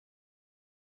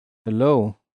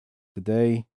Hello.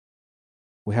 Today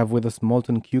we have with us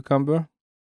Molten Cucumber,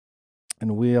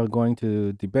 and we are going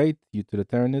to debate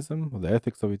utilitarianism or the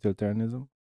ethics of utilitarianism.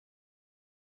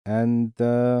 And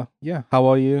yeah, how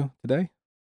are you today?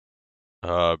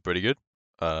 Pretty good.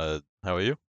 How are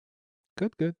you?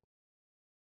 Good, good.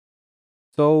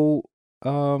 So,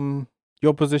 um,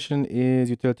 your position is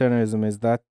utilitarianism. Is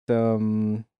that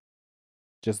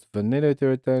just vanilla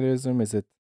utilitarianism? Is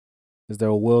there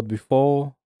a world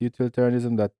before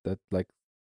utilitarianism that like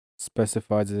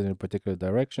specifies it in a particular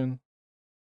direction?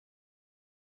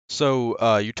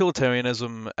 So,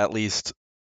 utilitarianism, at least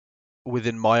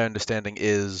within my understanding,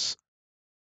 is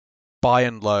by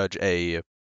and large a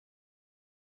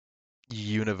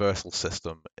universal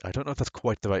system. I don't know if that's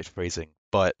quite the right phrasing,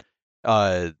 but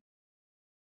uh,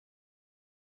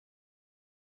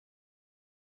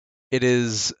 it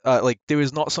is like there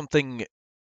is not something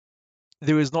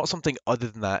other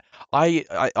than that.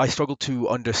 I struggle to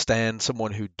understand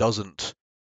someone who doesn't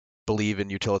believe in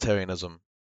utilitarianism,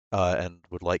 and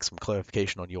would like some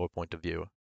clarification on your point of view,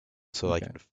 so I Okay.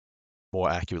 can more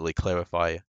accurately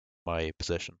clarify my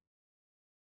position.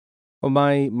 Well,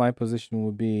 my position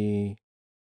would be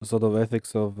a sort of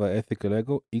ethics of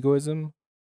ethical egoism.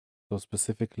 So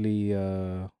specifically,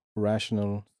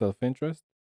 rational self-interest.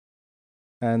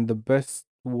 And the best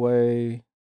way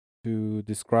to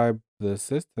describe the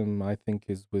system, I think,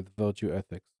 is with virtue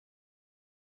ethics.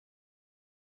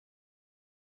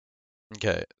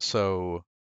 Okay, so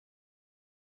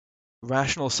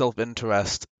rational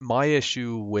self-interest. My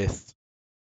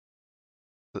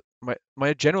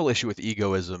general issue with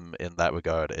egoism in that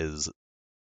regard is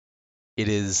it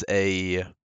is a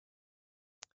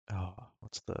oh,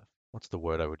 what's the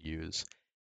word I would use?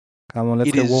 Come on, let's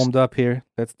It get is warmed up here.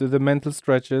 Let's do the mental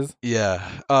stretches.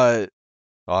 yeah.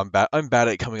 I'm bad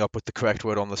at coming up with the correct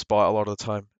word on the spot a lot of the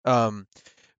time.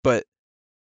 But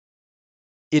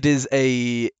it is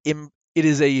a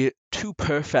too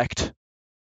perfect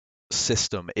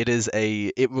system.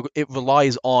 It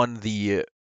relies on the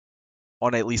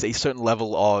on at least a certain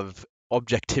level of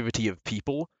objectivity of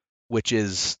people, which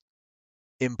is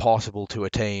impossible to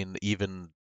attain even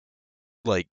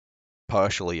like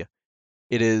partially.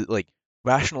 It is like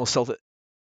rational self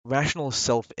rational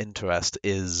self-interest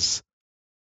is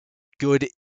good.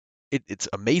 It's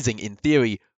amazing in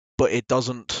theory, but it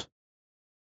doesn't.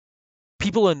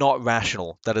 People are not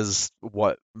rational. That is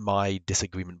what my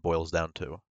disagreement boils down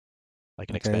to. I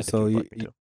can Okay, expand if you so would you, like me you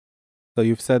to. so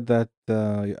you've said that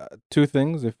two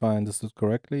things, if I understood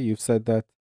correctly. You've said that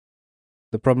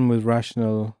the problem with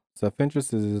rational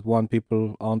self-interest is one,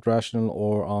 people aren't rational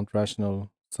or aren't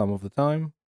rational some of the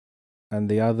time, and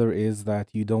the other is that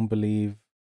you don't believe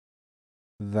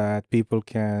that people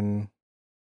can.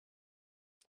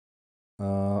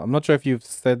 I'm not sure if you've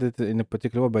said it in a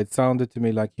particular way, but it sounded to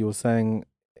me like you were saying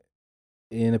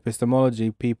in epistemology,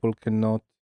 people cannot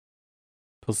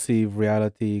perceive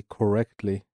reality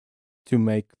correctly to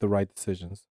make the right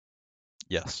decisions.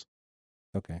 Yes,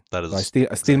 Okay, that so is I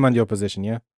still mind exactly. your position.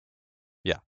 Yeah.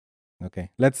 Yeah. Okay.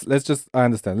 Let's just I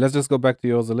understand. Let's just go back to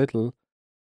yours a little.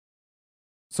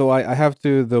 So I have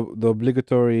to the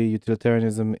obligatory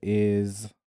utilitarianism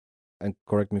is, and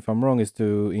correct me if I'm wrong, is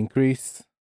to increase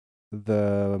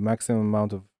the maximum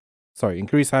amount of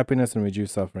increase happiness and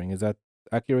reduce suffering. Is that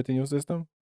accurate in your system?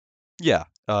 Yeah.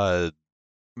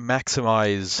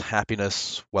 Maximize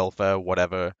happiness, welfare,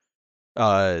 whatever,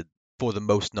 uh, for the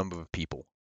most number of people.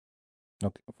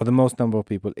 Okay. For the most number of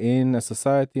people in a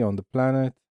society on the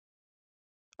planet.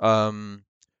 Um,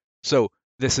 so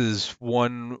this is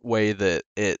one way that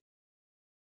it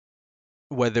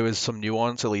where there is some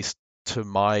nuance, at least to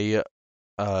my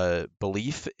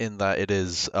belief, in that it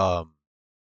is I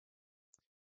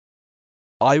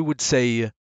would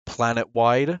say planet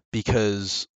wide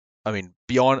because I mean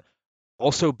beyond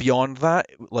that,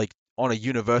 like on a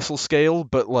universal scale,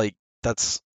 but like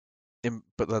that's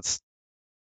that's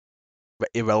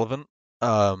irrelevant.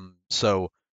 So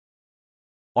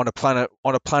on a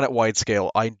planet wide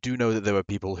scale, I do know that there are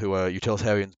people who are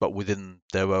utilitarians, but within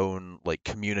their own like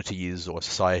communities or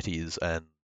societies, uh,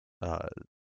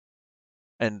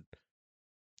 and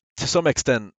to some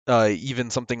extent, even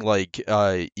something like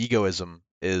egoism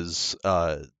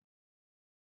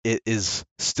it is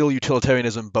still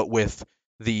utilitarianism, but with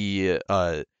the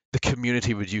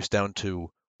community reduced down to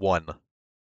one,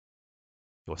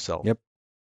 yourself. Yep.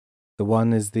 The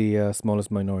one is the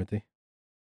smallest minority.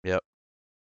 Yep.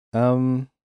 Um,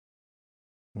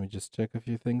 Let me just check a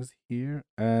few things here.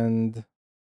 And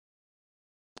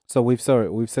so we've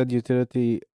said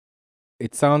utility.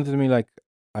 It sounded to me like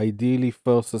ideally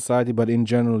for society, but in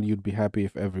general, you'd be happy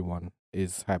if everyone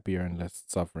is happier and less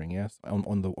suffering. Yes,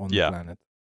 on the Yeah. planet.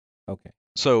 Okay.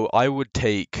 So I would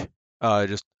take,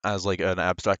 just as like an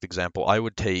abstract example, I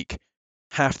would take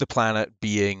half the planet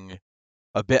being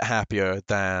a bit happier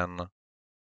than,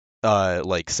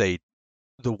 like say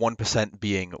the 1%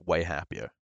 being way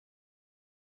happier.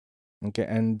 Okay.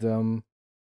 And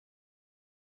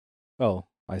well,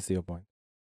 I see your point.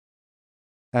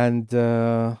 And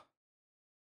the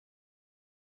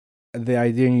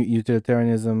idea in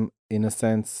utilitarianism, in a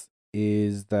sense,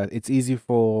 is that it's easy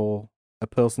for a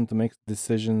person to make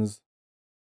decisions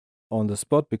on the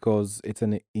spot because it's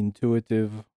an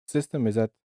intuitive system. Is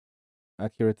that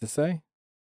accurate to say?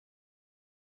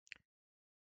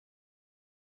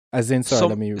 As in, sorry,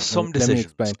 Some some let me decisions,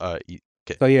 explain. okay.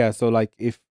 So yeah, so like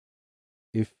if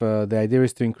the idea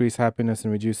is to increase happiness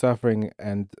and reduce suffering,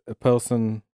 and a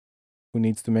person who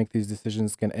needs to make these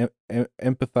decisions can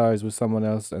empathize with someone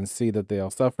else and see that they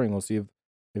are suffering or see if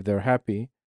they're happy,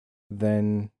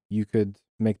 then you could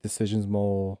make decisions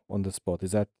more on the spot.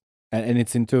 Is that and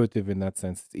it's intuitive in that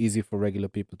sense. It's easy for regular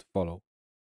people to follow,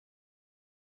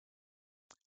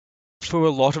 For a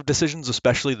lot of decisions,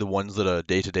 especially the ones that are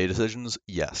day-to-day decisions,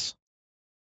 yes.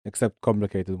 except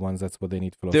complicated ones. That's what they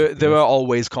need There philosophy. there are Yes.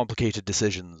 always complicated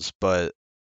decisions, but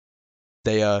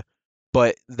they are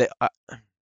but they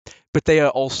but they are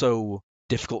also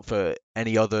difficult for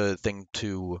any other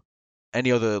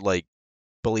like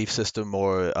belief system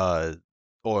or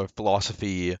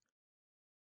philosophy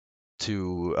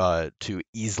to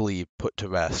easily put to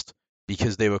rest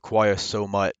because they require so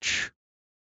much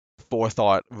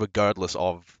forethought regardless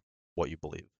of what you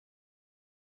believe.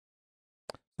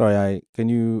 Sorry, I can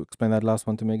you explain that last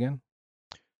one to me again?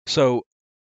 So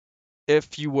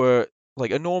if you were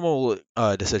like a normal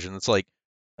decision, it's like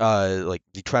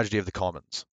the tragedy of the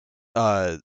commons.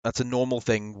 That's a normal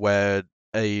thing where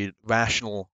a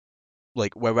rational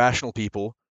where rational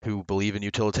people who believe in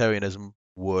utilitarianism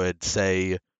would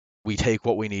say we take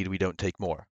what we need, we don't take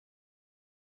more.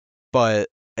 But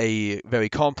a very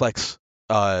complex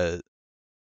uh,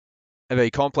 a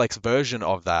very complex version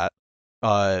of that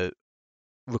uh,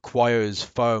 requires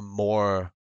far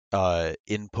more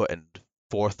input and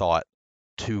forethought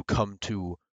to come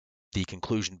to the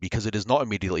conclusion because it is not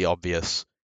immediately obvious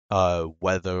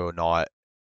whether or not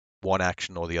one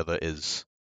action or the other is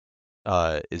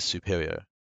superior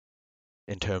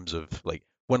in terms of like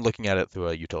when looking at it through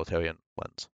a utilitarian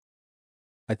lens.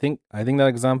 I think that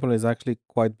example is actually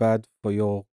quite bad for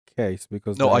your case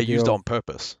because No, the I idea used it of on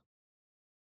purpose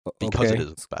because it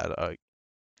okay, is bad.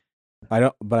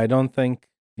 I don't think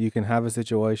you can have a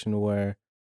situation where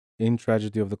in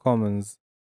tragedy of the commons,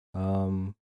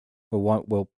 um,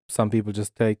 some people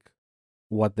just take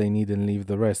what they need and leave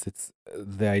the rest. It's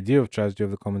the idea of tragedy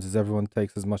of the commons is everyone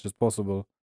takes as much as possible,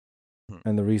 Hmm.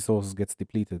 and the resources gets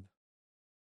depleted.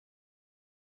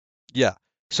 Yeah.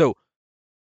 So,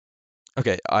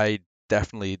 okay, I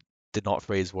definitely did not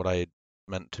phrase what I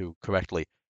meant to correctly.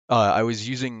 I was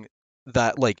using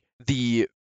that like the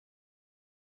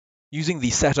using the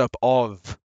setup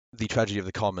of the tragedy of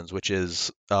the commons, which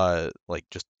is like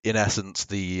just in essence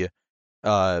the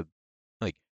uh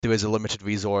like there is a limited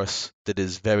resource that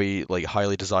is very like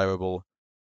highly desirable,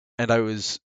 and I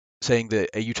was saying that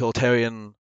a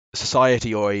utilitarian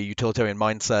society or a utilitarian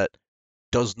mindset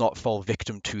does not fall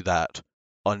victim to that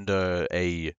under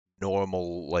a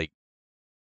normal like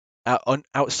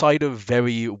outside of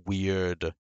very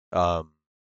weird um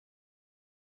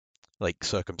like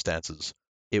circumstances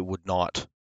it would not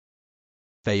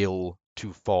fail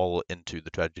to fall into the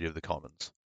tragedy of the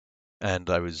commons. And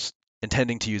I was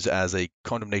intending to use it as a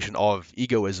condemnation of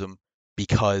egoism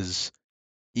because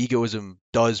egoism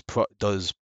does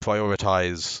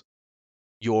prioritize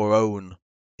your own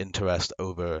interest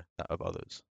over that of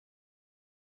others.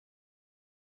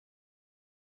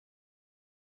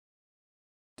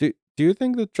 Do you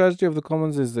think the tragedy of the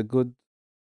commons is a good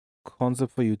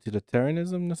concept for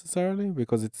utilitarianism necessarily?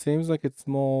 Because it seems like it's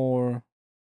more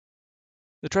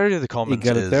The tragedy of the commons is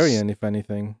egalitarian, if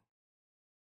anything.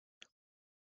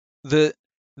 the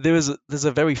there's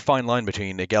a very fine line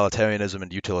between egalitarianism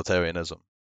and utilitarianism.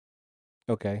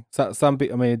 Okay, so some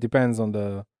I mean, it depends on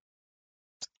the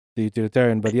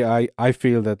utilitarian, but yeah, I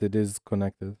feel that it is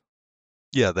connected.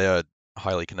 Yeah, they are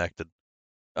highly connected.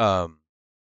 Um,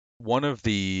 one of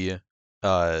the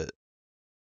uh,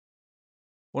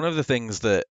 one of the things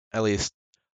that at least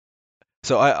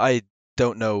I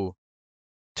don't know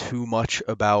too much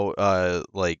about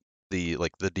like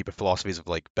the deeper philosophies of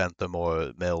like Bentham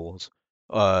or Mills,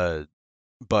 uh,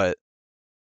 but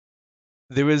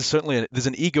there's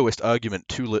an egoist argument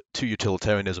to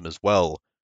utilitarianism as well,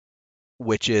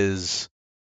 which is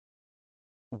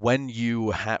when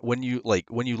you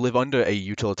live under a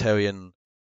utilitarian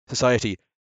society,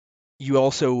 you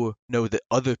also know that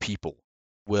other people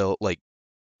will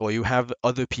or you have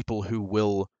other people who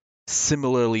will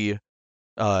similarly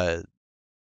uh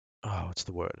what's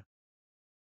the word,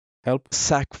 Help.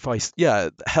 sacrifice, yeah,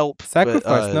 help, but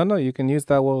Sacrifice. No, no, you can use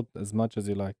that word as much as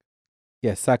you like.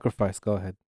 Yes, sacrifice. Go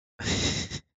ahead.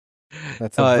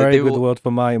 That's a very they good will. word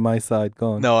for my side.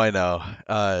 Go on. No, I know.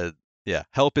 Yeah,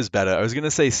 help is better. I was gonna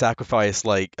say sacrifice,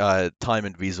 like time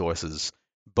and resources,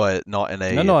 but not in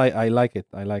No, a. no, I like it.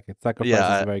 I like it. Yeah,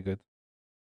 Sacrifice is very good.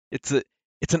 it's a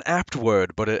it's an apt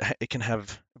word, but it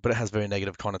has very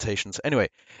negative connotations. Anyway,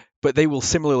 but they will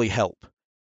similarly help.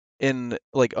 In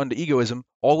like under egoism,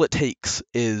 all it takes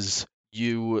is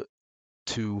you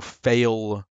to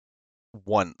fail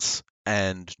once,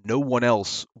 and no one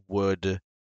else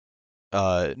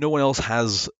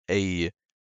has a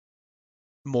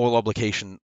moral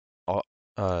obligation. Uh,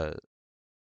 uh,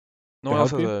 no To one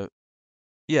else help has you? a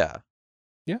Yeah.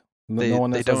 Yeah. No, no one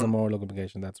They else has a don't. moral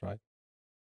obligation. That's right.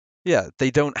 Yeah,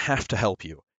 they don't have to help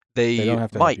you. They They don't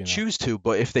have to help might you now. choose to,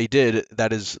 but if they did,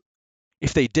 that is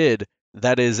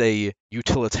a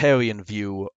utilitarian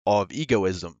view of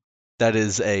egoism. That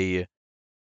is a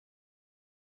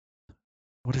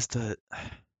what is the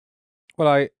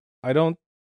Well, I don't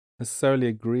necessarily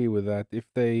agree with that. If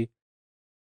they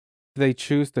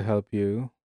choose to help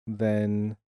you,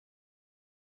 then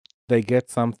they get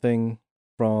something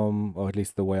from, or at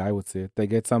least the way I would see it, they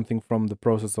get something from the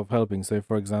process of helping. So, if,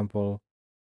 for example,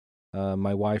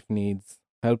 my wife needs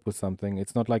help with something,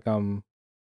 it's not like I'm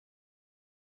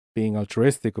being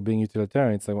altruistic or being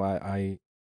utilitarian. So, I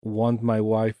want my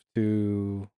wife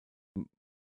to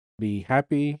be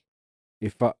happy.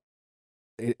 If I,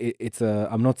 it's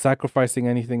I'm not sacrificing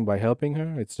anything by helping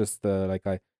her. It's just like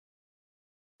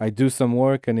I do some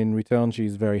work, and in return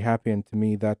she's very happy, and to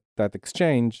me that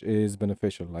exchange is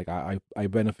beneficial. Like I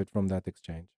benefit from that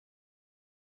exchange.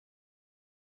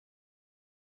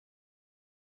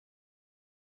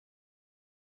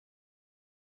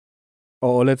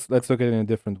 Or let's look at it in a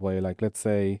different way. Like let's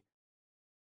say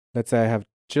I have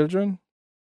children,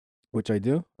 which I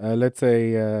do. Let's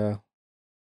say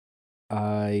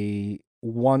I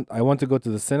want to go to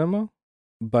the cinema,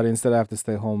 but instead I have to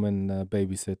stay home and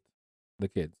babysit the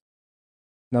kids.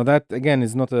 Now that again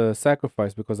is not a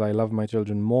sacrifice because I love my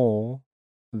children more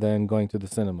than going to the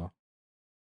cinema.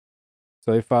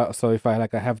 So if I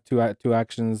like I have two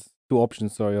options,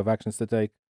 sorry, of actions to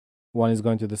take. One is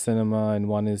going to the cinema and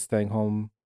one is staying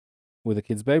home with the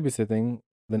kids babysitting.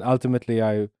 Then ultimately,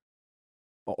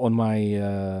 on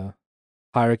my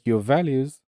hierarchy of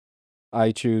values,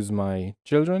 I choose my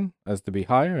children as to be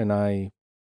higher,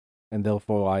 and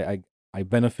therefore I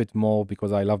benefit more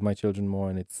because I love my children more,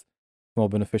 and it's more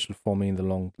beneficial for me in the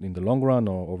long run,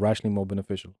 or rationally more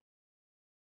beneficial.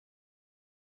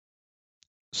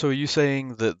 So are you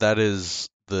saying that that is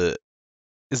that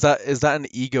an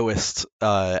egoist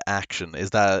action?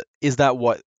 Is that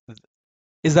what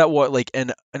like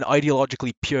an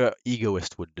ideologically pure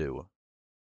egoist would do?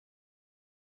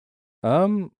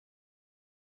 Um,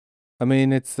 I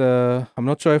mean, it's I'm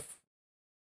not sure if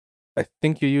I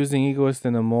think you're using egoist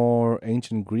in a more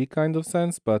ancient Greek kind of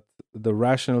sense, but the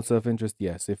rational self-interest,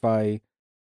 yes. If I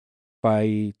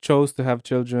chose to have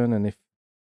children, and if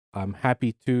I'm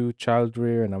happy to child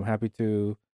rear, and I'm happy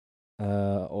to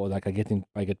or like I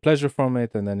get pleasure from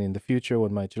it, and then in the future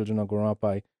when my children are grown up,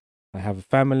 I have a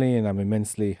family and I'm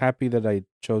immensely happy that I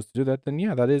chose to do that, then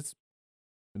yeah, that is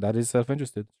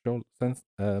self-interested. Sure, sense.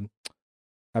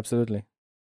 Absolutely.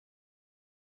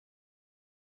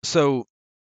 So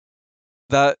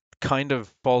that kind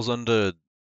of falls under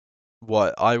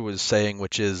what I was saying,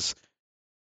 which is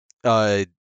uh,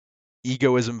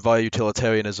 egoism via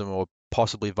utilitarianism, or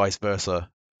possibly vice versa.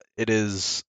 It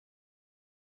is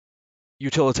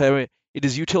utilitarian. It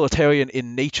is utilitarian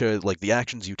in nature, like the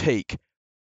actions you take,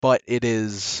 but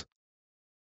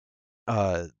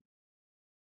uh,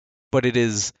 it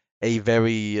is a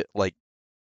very like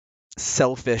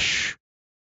selfish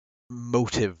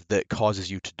motive that causes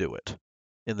you to do it.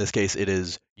 In this case, it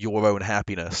is your own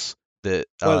happiness that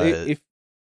Well,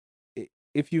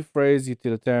 if you phrase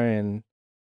utilitarian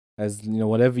as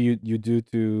whatever you do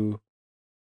to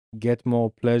get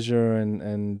more pleasure,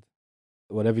 and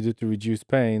whatever you do to reduce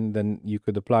pain, then you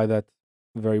could apply that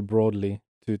very broadly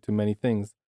to many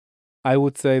things. I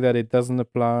would say that it doesn't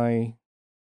apply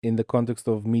in the context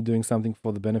of me doing something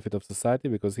for the benefit of society,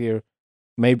 because here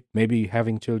maybe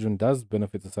having children does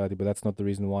benefit society, but that's not the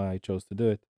reason why I chose to do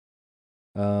it.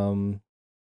 Um,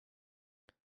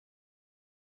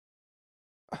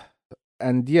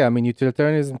 and yeah, I mean,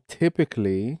 utilitarianism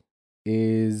typically.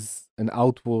 is an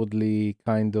outwardly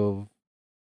kind of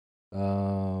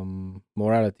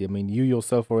morality. I mean, you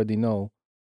yourself already know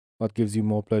what gives you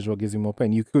more pleasure, what gives you more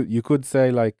pain. You could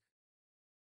say like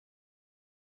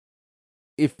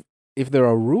if if there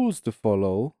are rules to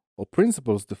follow or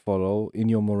principles to follow in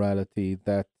your morality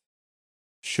that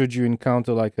should you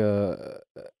encounter like a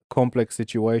complex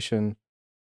situation,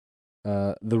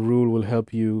 the rule will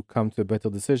help you come to a better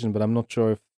decision. But I'm not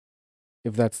sure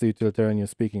if that's the utilitarian you're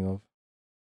speaking of.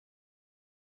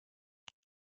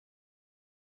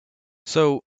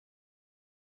 So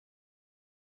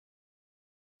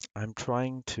I'm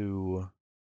trying to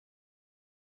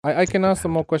I can think of ask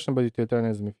some how more to. questions about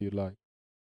utilitarianism if you'd like.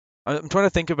 I'm trying to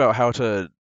think about how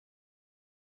to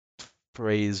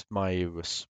phrase my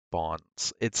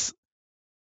response.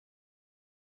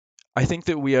 I think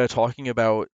that we are talking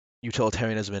about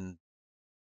utilitarianism in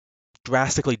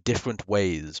drastically different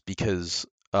ways because,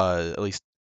 at least,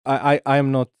 I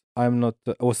am not. I'm not.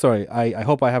 Oh, sorry. I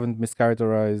hope I haven't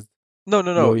mischaracterized no,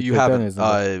 no, no, your you haven't.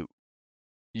 utilitarianism, but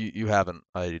You haven't.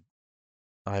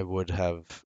 I would have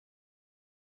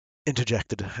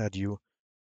interjected had you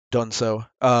done so.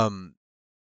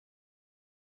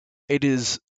 It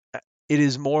is it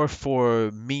is more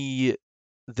for me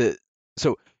that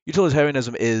so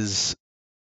utilitarianism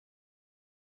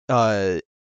uh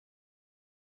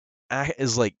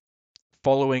is like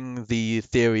following the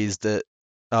theories that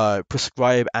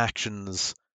prescribe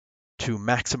actions to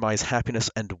maximize happiness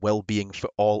and well-being for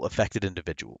all affected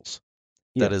individuals.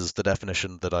 That yes. is the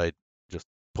definition that I just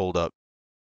pulled up.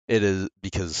 It is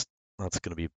because that's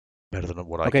going to be better than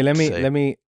what I Okay. could Let me say. let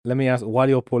me let me ask. While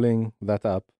you're pulling that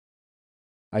up,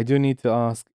 I do need to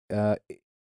ask.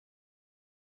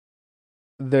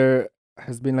 There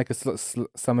has been like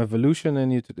some evolution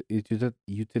in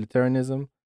utilitarianism,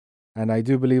 and I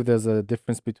do believe there's a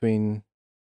difference between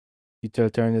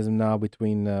utilitarianism now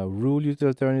between rule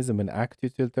utilitarianism and act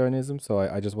utilitarianism. So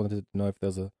I just wanted to know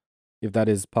if that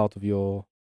is part of your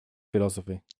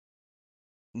philosophy.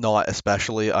 Not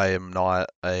especially. I am not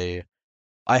a.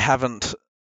 I haven't.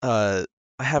 Uh,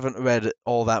 I haven't read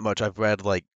all that much. I've read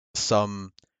like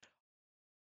some.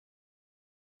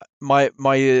 My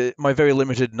very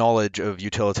limited knowledge of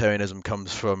utilitarianism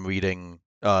comes from reading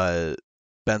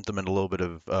Bentham and a little bit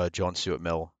of John Stuart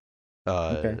Mill.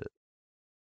 Uh, Okay,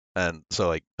 and so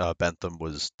like Bentham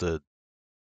was the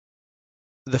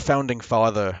founding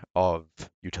father of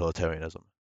utilitarianism.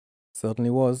 certainly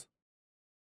was.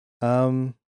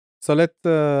 Um, so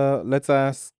let's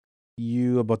ask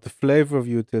you about the flavor of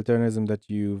utilitarianism that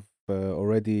you've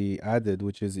already added,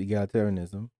 which is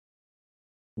egalitarianism.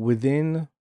 Within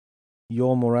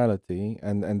your morality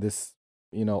and this,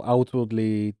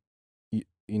 outwardly,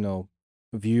 you know,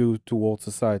 view towards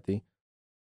society,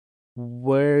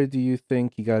 where do you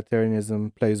think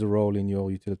egalitarianism plays a role in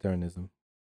your utilitarianism?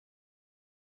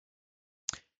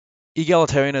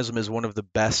 Egalitarianism is one of the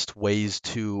best ways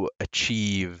to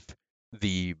achieve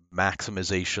the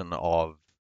maximization of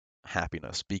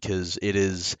happiness because it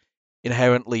is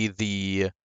inherently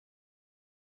the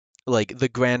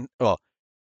grand well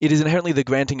it is inherently the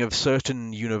granting of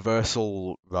certain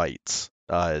universal rights,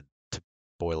 to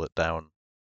boil it down.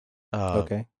 Um,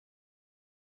 Okay.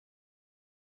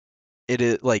 it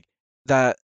is like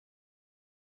that.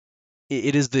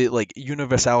 It is the like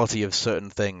universality of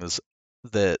certain things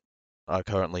that are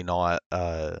currently not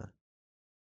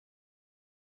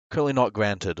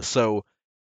granted. So,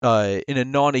 in a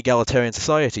non-egalitarian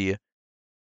society,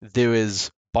 there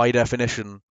is by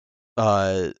definition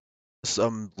uh,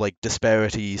 some like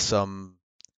disparity,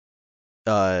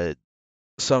 uh,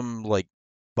 some like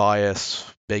bias,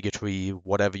 bigotry,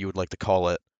 whatever you would like to call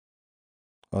it.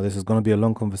 Oh, this is going to be a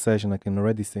long conversation. I can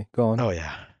already see. Go on. Oh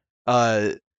yeah.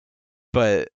 Uh,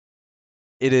 but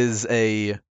it is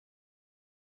a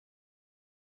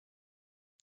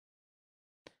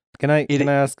Can it.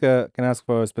 I ask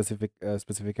for a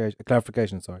specification, a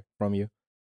clarification? Sorry, from you.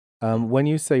 Mhm. When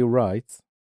you say rights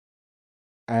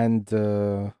and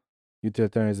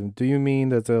utilitarianism, do you mean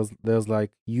that there's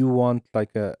like you want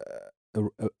like a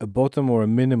bottom or a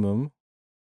minimum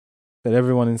that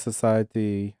everyone in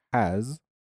society has,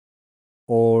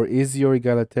 or is your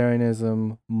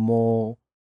egalitarianism more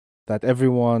that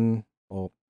everyone,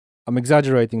 or I'm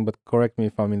exaggerating, but correct me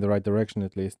if I'm in the right direction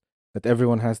at least, that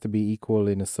everyone has to be equal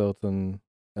in a certain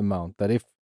amount. That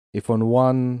if on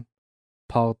one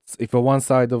if on one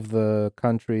side of the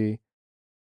country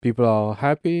people are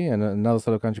happy and another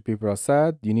side of the country people are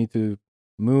sad, you need to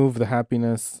move the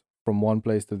happiness from one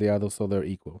place to the other so they're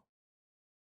equal.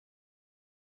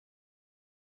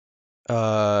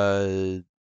 Uh,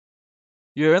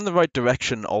 you're in the right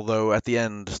direction, although at the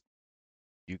end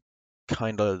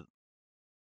kind of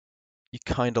you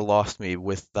kind of lost me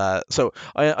with that. So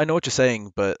I know what you're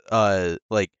saying, but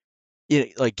like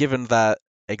given that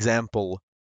example,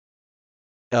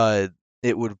 uh,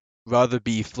 it would rather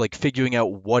be like figuring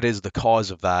out what is the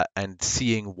cause of that and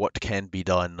seeing what can be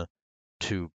done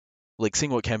to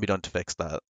seeing what can be done to fix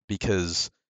that because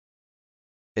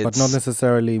but not it's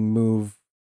necessarily move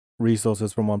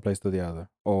resources from one place to the other,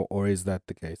 or is that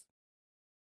the case?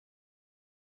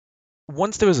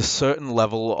 once there is a certain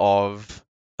level of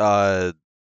uh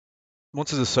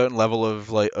once there's a certain level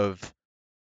of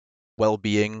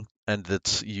well-being and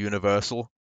it's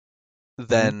universal,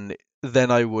 Hmm.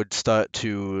 then I would start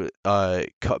to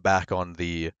cut back on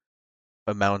the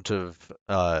amount of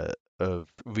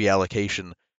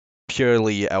reallocation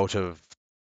purely out of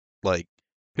like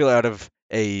purely out of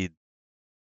a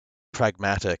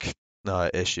pragmatic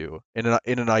issue. In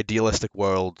an idealistic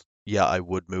world, yeah, I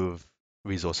would move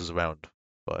resources around,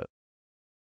 but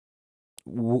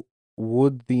W-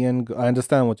 would the end? I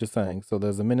understand what you're saying. So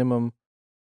there's a minimum,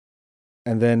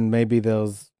 and then maybe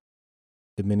there's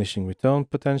diminishing return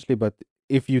potentially. But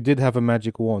if you did have a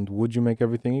magic wand, would you make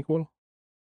everything equal?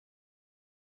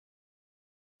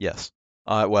 yes.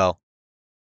 Well,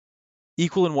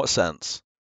 equal in what sense?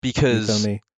 You tell Because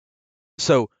me.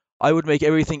 so I would make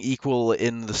everything equal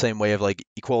in the same way of like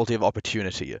equality of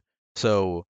opportunity.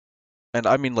 So, and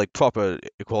I mean like proper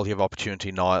equality of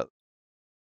opportunity,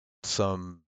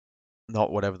 some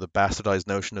not whatever the bastardized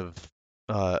notion of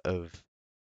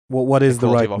What is the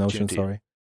equality of right notion? opportunity. Sorry.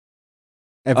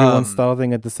 Everyone Um,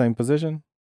 starting at the same position.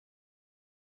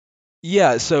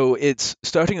 yeah, so it's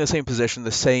starting in the same position,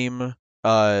 the same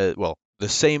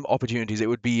opportunities. It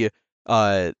would be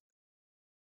uh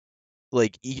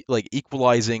like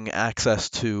equalizing access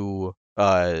to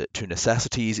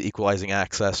necessities, equalizing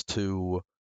access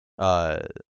uh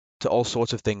to all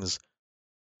sorts of things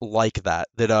like that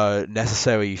that are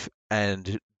necessary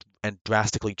and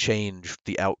drastically change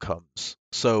the outcomes.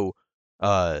 So,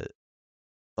 uh,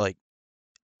 like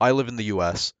I live in the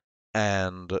U.S.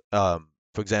 and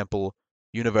for example,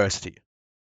 university.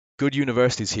 Good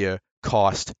universities here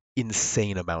cost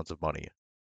insane amounts of money,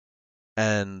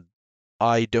 and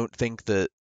I don't think that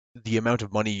the amount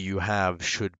of money you have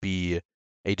should be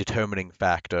a determining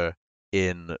factor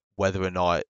in whether or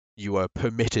not you are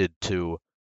permitted to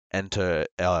enter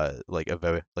like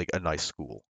a nice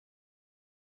school.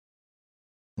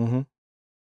 Mm-hmm.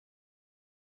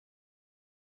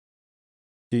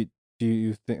 Do do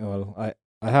you think? Well,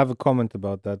 I have a comment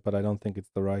about that, but I don't think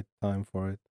it's the right time for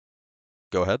it.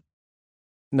 Go ahead.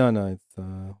 No, no, it's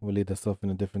will lead us off in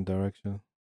a different direction.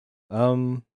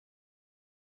 Um,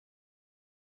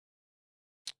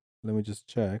 let me just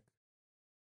check.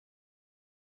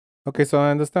 Okay, so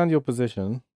I understand your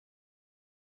position.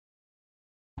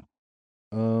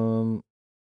 Um,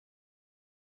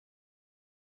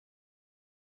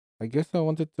 I guess I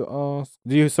wanted to ask.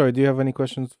 Sorry? Do you have any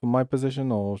questions for my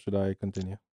position, or should I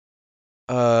continue?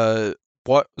 Uh,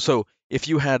 what? So, if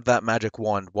you had that magic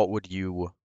wand, what would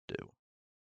you do?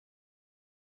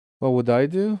 What would I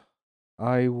do?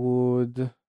 I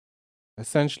would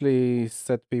essentially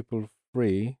set people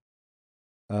free.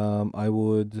 I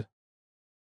would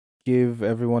give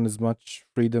everyone as much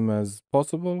freedom as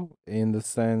possible in the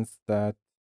sense that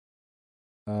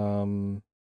um,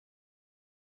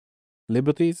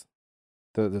 liberties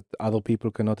that other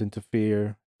people cannot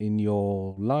interfere in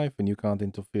your life and you can't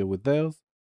interfere with theirs.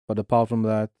 But apart from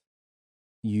that,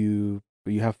 you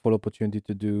have full opportunity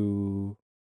to do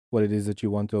what it is that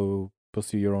you want to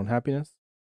pursue your own happiness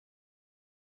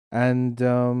and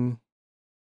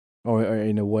or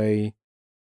in a way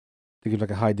to give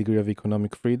like a high degree of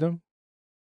economic freedom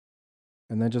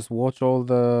and then just watch all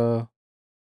the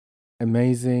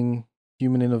amazing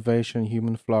human innovation,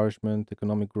 human flourishment,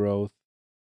 economic growth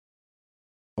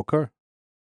occur.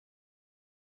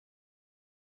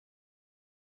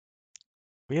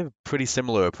 We have pretty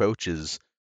similar approaches.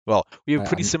 Well, we have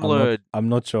pretty I'm not similar,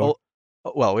 sure. ul-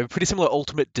 well, we have pretty similar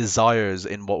ultimate desires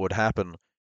in what would happen.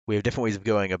 We have different ways of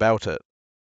going about it.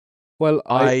 Well,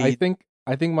 I,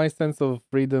 I think my sense of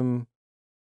freedom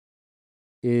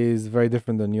is very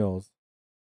different than yours.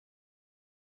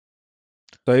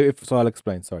 So I'll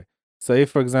explain. Sorry. So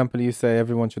if, for example, you say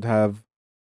everyone should have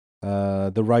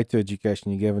the right to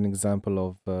education, you gave an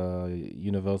example of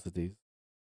universities.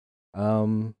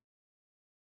 Um,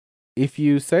 if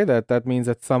you say that, that means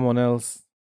that someone else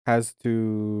has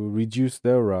to reduce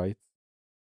their rights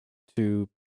to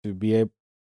be able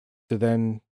to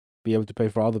then be able to pay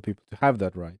for other people to have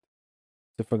that right.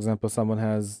 So, for example, someone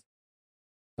has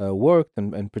worked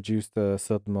and produced a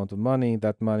certain amount of money,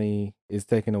 that money is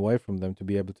taken away from them to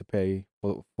be able to pay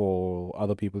for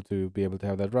other people to be able to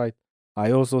have that right.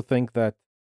 I also think that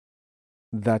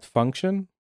that function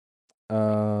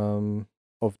um,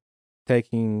 of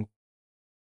taking,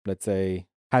 let's say,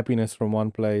 happiness from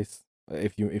one place,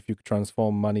 if you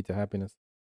transform money to happiness,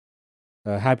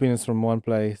 happiness from one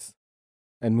place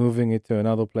and moving it to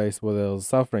another place where there's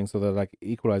suffering, so that like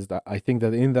equalize that. I think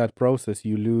that in that process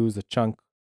you lose a chunk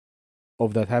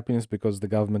of that happiness because the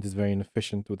government is very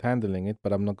inefficient with handling it.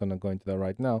 But I'm not going to go into that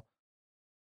right now.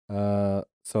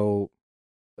 So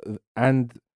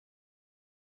and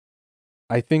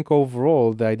I think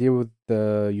overall the idea with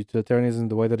the utilitarianism,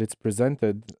 the way that it's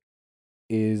presented,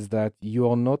 is that you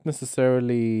are not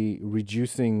necessarily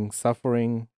reducing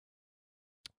suffering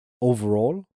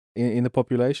overall in the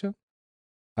population.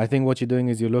 I think what you're doing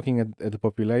is you're looking at the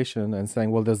population and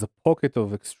saying, well, there's a pocket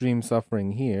of extreme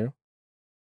suffering here,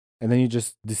 and then you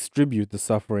just distribute the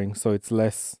suffering so it's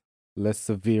less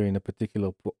severe in a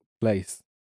particular place.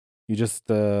 You just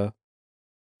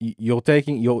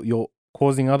you're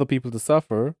causing other people to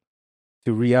suffer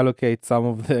to reallocate some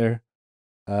of their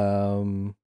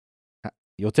um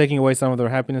you're taking away some of their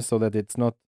happiness so that it's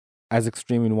not as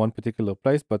extreme in one particular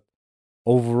place, but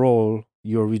overall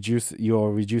you're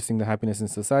reducing the happiness in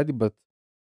society, but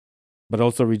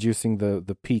also reducing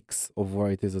the peaks of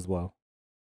where it is as well.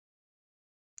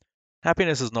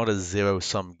 Happiness is not a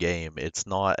zero-sum game. It's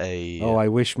not Oh, a I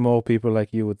wish more people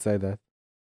like you would say that.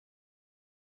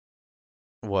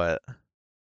 what?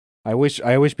 I wish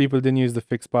people didn't use the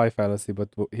fixed pie fallacy, but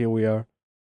here we are.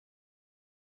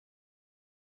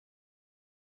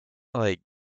 Like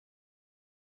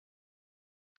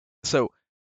so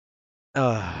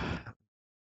uh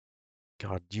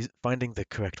God, finding the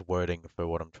correct wording for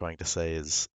what I'm trying to say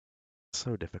is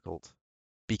so difficult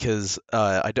because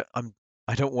I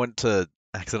don't want to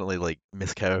accidentally like I'm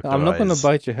not going to mischaracterize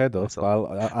bite your head off.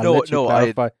 myself. I'll No, let you no,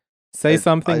 clarify. Say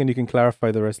something I and you can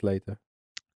clarify the rest later.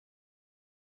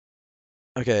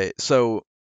 okay, so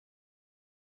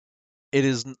it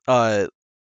is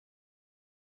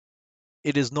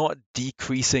it is not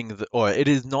decreasing or it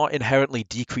is not inherently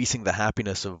decreasing the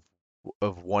happiness of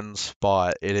one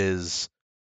spot. It is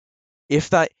if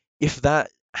that if that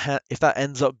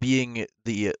ends up being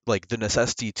the like the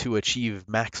necessity to achieve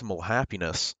maximal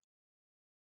happiness,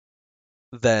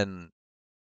 then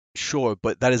sure,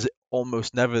 but that is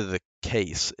almost never the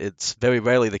case. It's very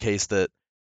rarely the case that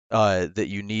that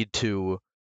you need to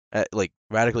like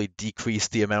radically decrease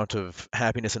the amount of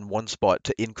happiness in one spot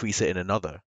to increase it in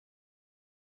another.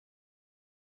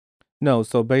 No,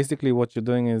 so basically what you're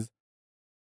doing is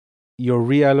you're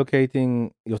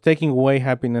reallocating, you're taking away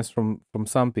happiness from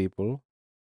some people,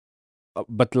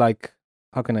 but like,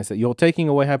 how can I say, you're taking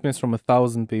away happiness from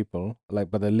 1,000 people,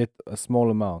 like, but a small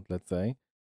amount, let's say,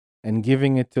 and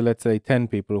giving it to, let's say, 10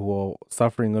 people who are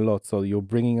suffering a lot. So you're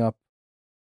bringing up,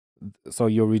 so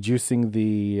you're reducing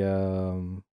the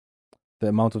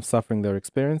amount of suffering they're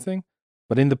experiencing,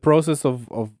 but in the process of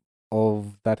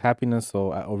that happiness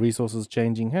or resources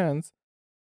changing hands,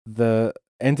 the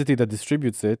entity that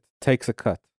distributes it takes a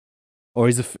cut or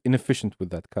is inefficient with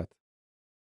that cut.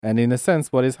 And in a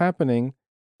sense, what is happening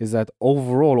is that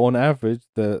overall, on average,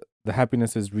 the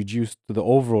happiness is reduced to the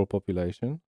overall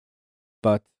population.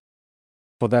 But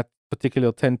for that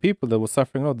particular 10 people that were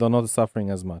suffering, they're not suffering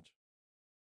as much,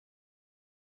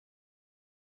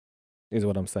 is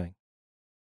what I'm saying.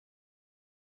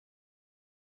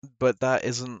 But that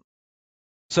isn't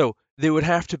so there would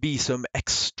have to be some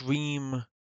extreme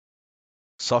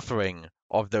suffering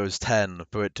of those 10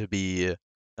 for it to be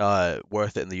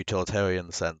worth it in the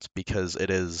utilitarian sense because it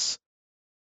is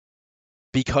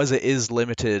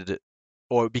limited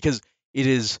or because it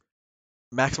is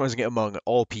maximizing it among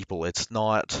all people. It's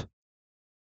not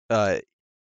uh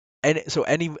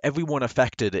any everyone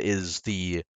affected is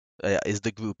the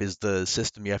group is the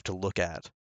system you have to look at.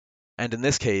 And in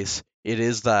this case, it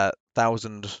is that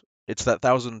thousand it's that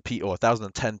thousand or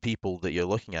 1,010 people that you're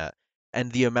looking at,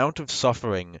 and the amount of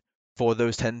suffering for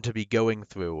those 10 to be going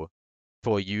through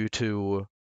for you to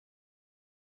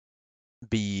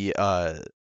be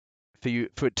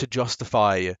for it to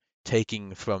justify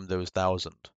taking from those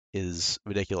 1,000 is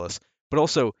ridiculous. But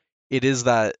also, it is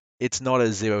that it's not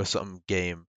a zero sum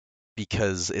game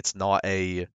because it's not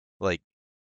a like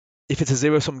if it's a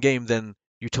zero sum game, then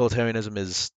utilitarianism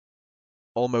is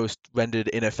almost rendered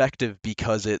ineffective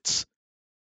because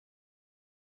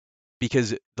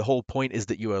the whole point is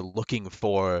that you are looking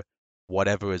for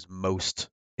whatever is most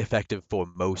effective for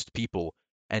most people,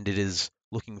 and it is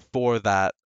looking for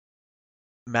that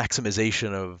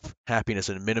maximization of happiness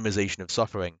and minimization of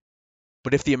suffering.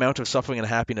 But if the amount of suffering and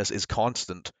happiness is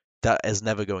constant, that is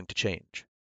never going to change.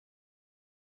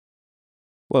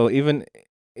 Well, even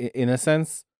in a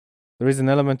sense, there is an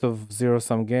element of zero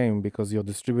sum game because you're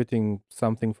distributing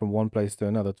something from one place to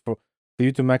another for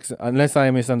you to max. Unless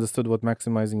I misunderstood what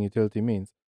maximizing utility means.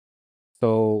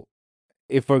 So,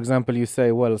 if for example you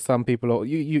say, well, some people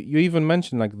you even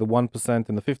mentioned like the 1%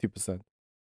 and the 50%. Say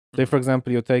Hmm. for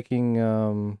example you're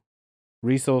taking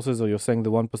resources, or you're saying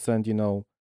the 1%,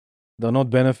 they're not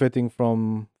benefiting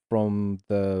from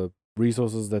the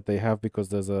resources that they have because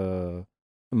there's a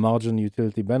margin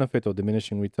utility benefit or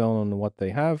diminishing return on what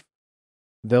they have.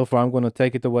 Therefore, I'm going to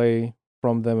take it away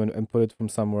from them and put it from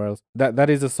somewhere else. That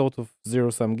is a sort of zero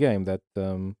sum game that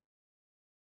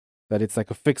it's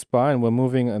like a fixed pie, and we're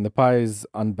moving, and the pie is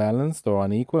unbalanced or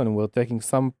unequal, and we're taking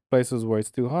some places where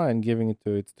it's too high and giving it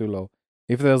to it's too low.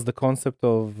 If there's the concept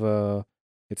of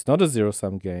it's not a zero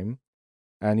sum game,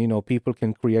 and people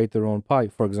can create their own pie.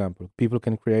 For example, people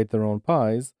can create their own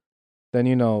pies.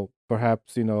 Then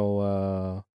perhaps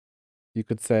you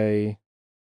could say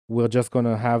we're just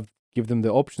gonna give them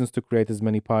the options to create as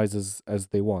many pies as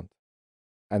they want,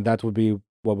 and that would be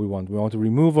what we want. We want to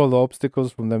remove all the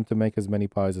obstacles from them to make as many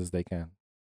pies as they can.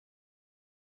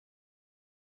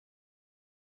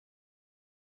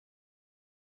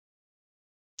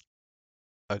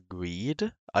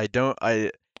 Agreed. I don't. Oh,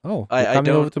 you're I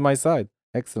coming over don't. to my side.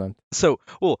 Excellent. So,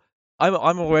 well, I'm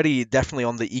already definitely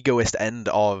on the egoist end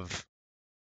of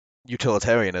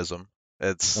utilitarianism.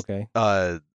 It's Okay.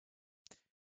 I'm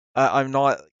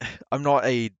not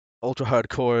a ultra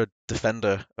hardcore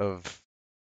defender of,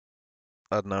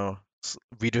 I don't know,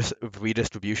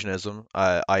 redistributionism.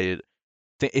 I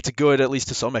think it's good, at least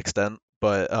to some extent,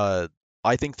 but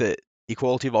I think that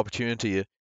equality of opportunity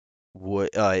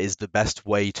is the best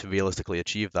way to realistically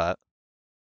achieve that,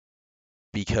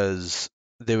 because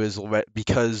there is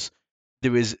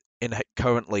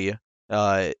currently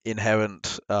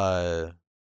inherent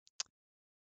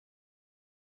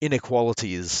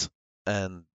inequalities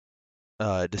and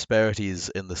disparities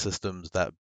in the systems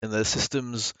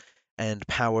and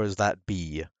powers that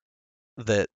be,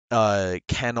 that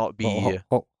cannot be.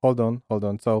 Hold on.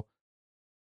 So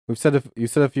you said a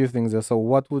few things there. So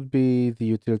what would be the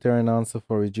utilitarian answer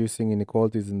for reducing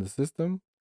inequalities in the system,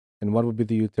 and what would be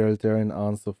the utilitarian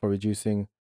answer for reducing,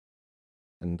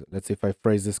 and let's see if I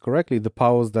phrase this correctly, the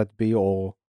powers that be,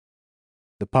 or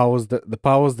the powers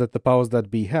that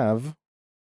be have.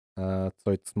 So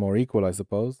it's more equal, I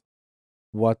suppose.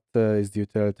 What is the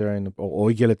utilitarian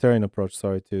or egalitarian approach?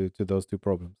 Sorry, to those two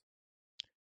problems.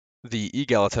 The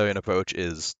egalitarian approach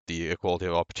is the equality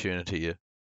of opportunity.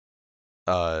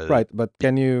 Uh, Right, but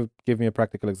can you give me a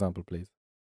practical example, please?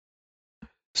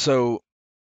 so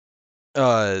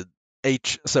uh,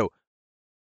 so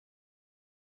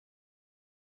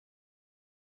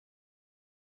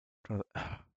I'm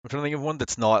trying to think of one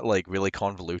that's not like really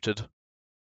convoluted.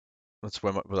 That's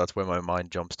where my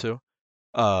mind jumps to.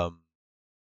 Um,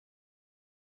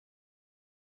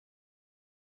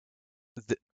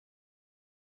 the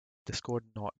Discord,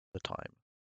 not the time.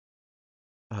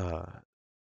 Uh,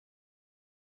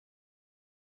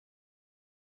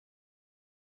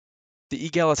 the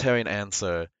egalitarian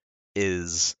answer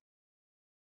is,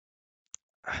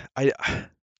 I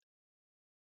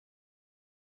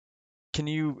can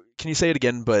you say it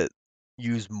again, but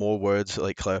use more words to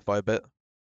like clarify a bit?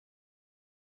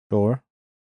 Sure.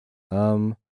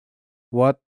 Um,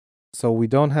 what? So we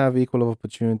don't have equal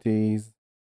opportunities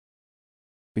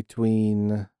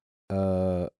between,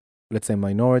 uh, let's say,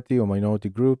 minority or minority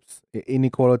groups,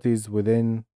 inequalities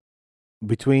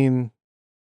between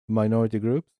minority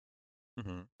groups,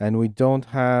 Hmm. and we don't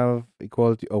have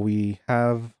equality, or we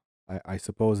have, I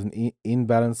suppose, an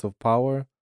imbalance of power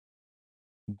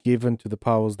given to the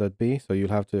powers that be. So you'll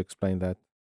have to explain that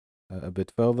a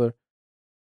bit further.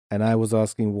 And I was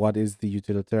asking, what is the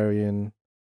utilitarian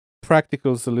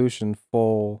practical solution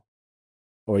for,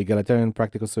 or egalitarian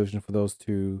practical solution for those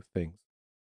two things?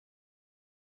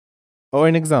 Or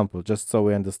an example, just so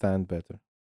we understand better.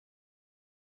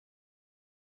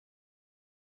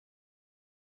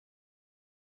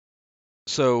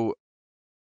 So,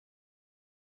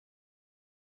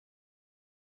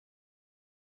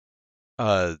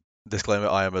 uh, disclaimer: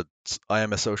 I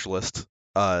am a socialist.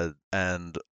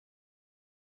 And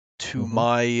to Mm-hmm.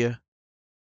 my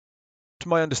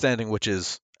understanding, which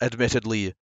is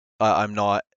admittedly, I'm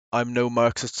not, I'm no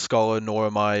Marxist scholar, nor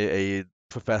am I a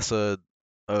professor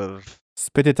of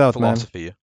Spit it out, man.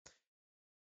 philosophy.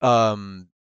 Um,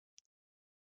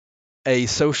 a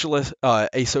socialist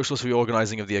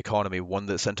reorganizing of the economy, one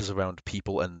that centers around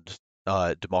people and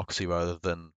democracy rather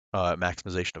than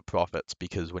maximization of profits,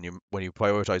 because when you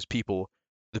prioritize people,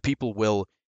 the people will,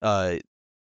 uh,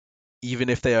 even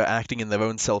if they are acting in their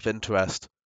own self-interest,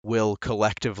 will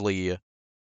collectively,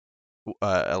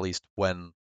 at least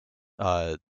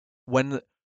uh, when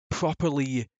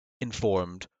properly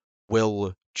informed,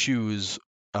 will choose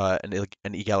an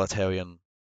egalitarian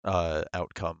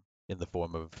outcome in the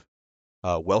form of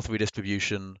wealth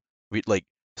redistribution, like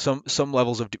some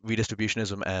levels of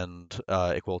redistributionism and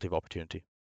equality of opportunity.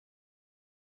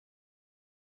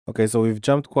 Okay, so we've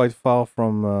jumped quite far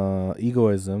from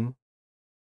egoism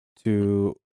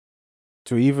Mhm.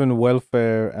 to even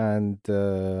welfare and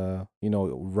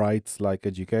rights like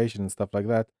education and stuff like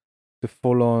that, to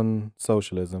full on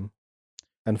socialism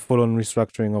and full on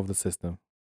restructuring of the system.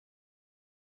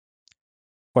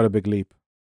 Quite a big leap.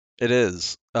 It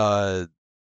is.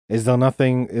 Is there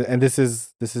nothing? And this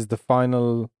is the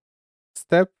final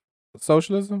step.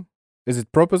 Socialism. Is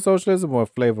it proper socialism or a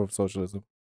flavor of socialism?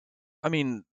 I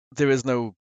mean, there is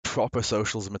no proper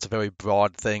socialism. It's a very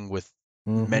broad thing with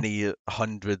Mm-hmm. many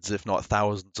hundreds, if not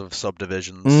thousands, of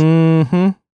subdivisions. Mm-hmm.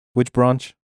 Which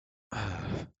branch?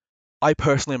 I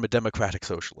personally am a democratic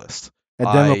socialist. A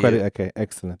democratic. Okay,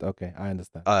 excellent. Okay, I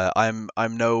understand. I'm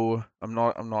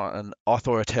not an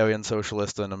authoritarian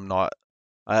socialist, and I'm not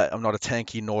a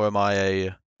tanky, nor am I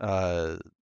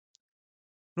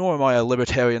a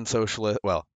libertarian socialist.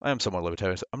 Well, I am somewhat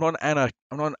libertarian. I'm not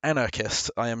an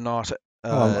anarchist. I am not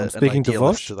Oh, I'm an speaking to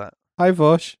idealist Vosh. to that. Hi,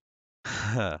 Vosh.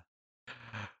 uh,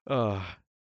 Actually,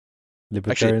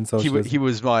 Libertarian he socialism.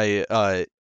 was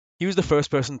he was the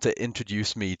first person to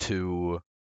introduce me to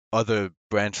other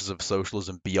branches of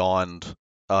socialism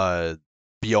uh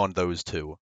beyond those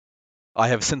two. I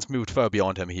have since moved far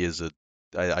beyond him.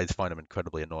 I find him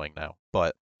incredibly annoying now,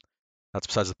 but that's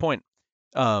besides the point.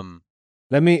 Um,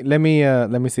 Let me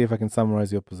see if I can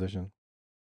summarize your position.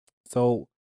 So,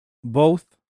 both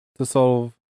to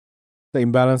solve the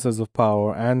imbalances of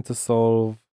power and to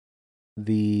solve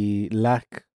the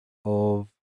lack of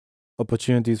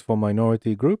opportunities for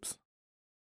minority groups,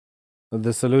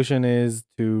 the solution is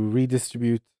to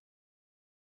redistribute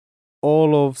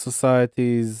all of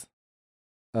society's,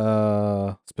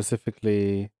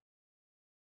 specifically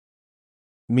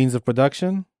means of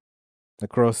production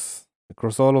across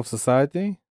all of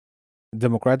society,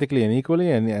 democratically and equally.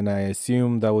 And I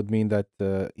assume that would mean that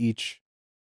each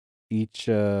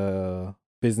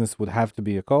business would have to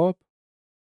be a co-op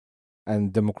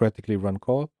and democratically run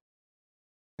co-op,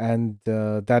 and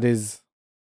that is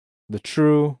the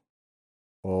true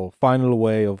or final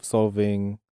way of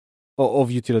solving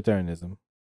of utilitarianism.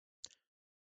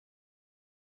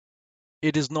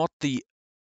 it is not the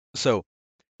so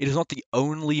it is not the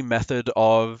only method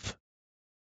of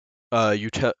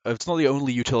it's not the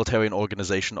only utilitarian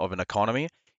organization of an economy.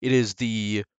 It is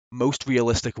the most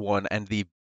realistic one and the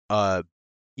uh,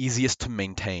 easiest to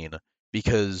maintain,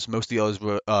 because most of the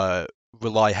others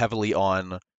rely heavily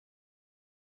on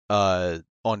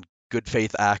good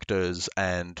faith actors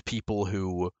and people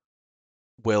who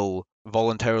will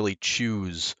voluntarily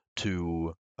choose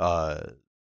to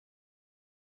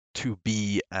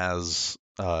be as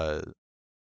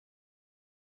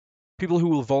people who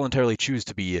will voluntarily choose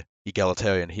to be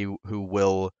egalitarian, who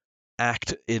will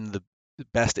act in the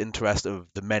best interest of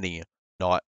the many,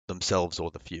 not themselves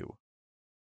or the few.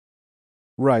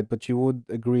 Right, but you would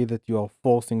agree that you are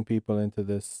forcing people into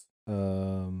this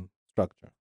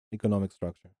structure, economic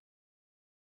structure.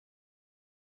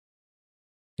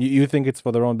 You think it's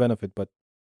for their own benefit, but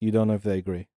you don't know if they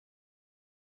agree.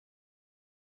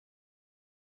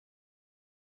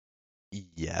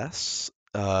 Yes.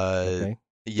 Okay.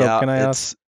 So Yeah,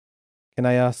 it's can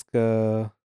I ask,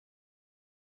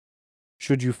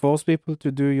 should you force people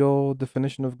to do your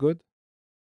definition of good?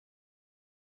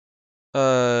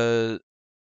 uh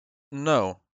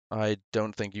no. I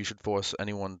don't think you should force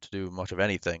anyone to do much of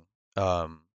anything.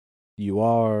 Um You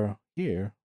are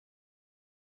here.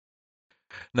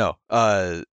 no.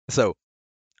 So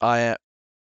I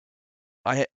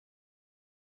I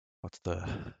what's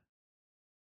the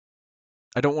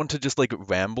I don't want to just like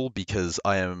ramble, because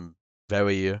I am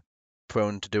very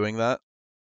prone to doing that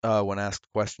when asked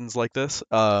questions like this.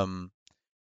 Gonna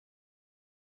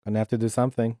have to do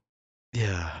something.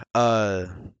 Yeah.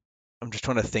 I'm just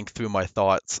trying to think through my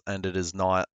thoughts, and it is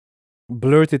not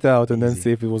Blurt it out and then easy.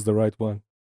 see if it was the right one.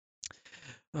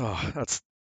 Oh, that's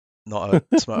not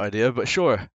a smart idea, but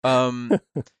sure. I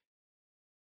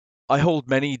hold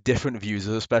many different views,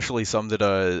 especially some that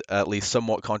are at least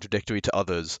somewhat contradictory to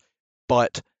others.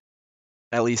 But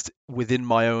at least within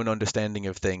my own understanding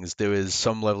of things, there is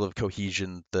some level of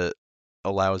cohesion that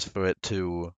allows for it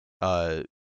to uh,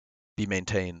 be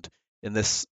maintained. In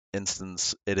this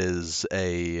instance, it is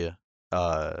a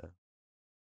uh,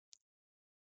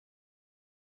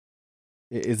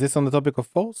 Is this on the topic of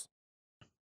force?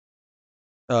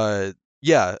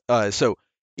 yeah. So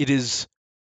it is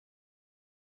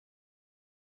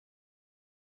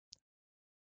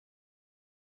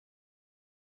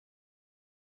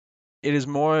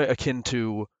more akin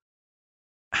to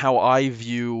how I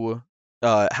view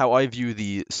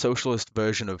the socialist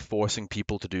version of forcing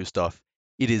people to do stuff.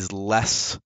 It is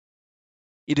less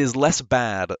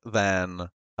bad than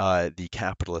the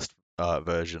capitalist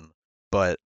version,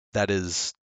 but that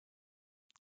is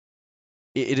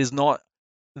it is not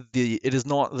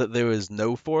that there is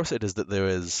no force. It is that there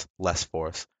is less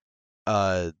force.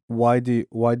 Uh, Why do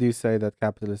you say that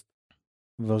capitalist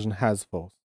version has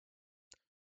force?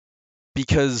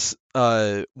 because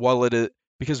while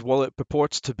it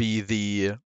purports to be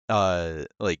the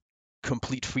like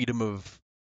complete freedom of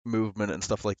movement and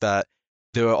stuff like that,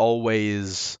 there are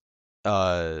always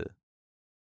uh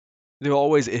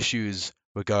issues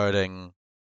regarding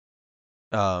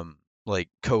like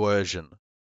coercion,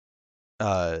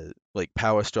 like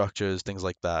power structures, things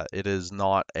like that. It is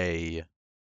not a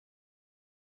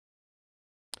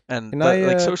and Can that I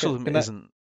like uh socialism can I isn't.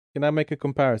 can I make a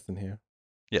comparison here?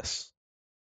 Yes,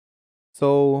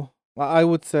 So I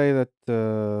would say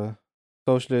that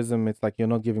socialism, it's like you're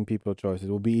not giving people a choice. It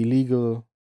will be illegal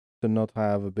to not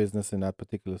have a business in that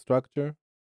particular structure,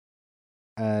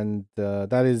 and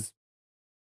that is,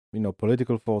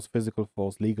 political force, physical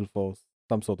force, legal force,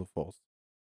 some sort of force.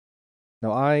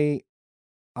 Now,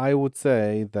 I would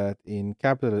say that in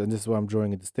capitalism, and this is why I'm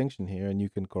drawing a distinction here, and you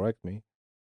can correct me.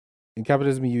 In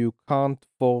capitalism, you can't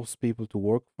force people to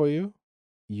work for you.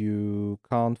 You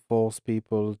can't force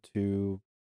people to,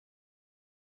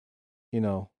 you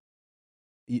know,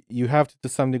 you have to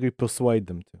some degree persuade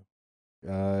them to.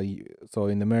 So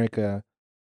in America,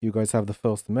 you guys have the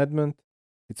First Amendment.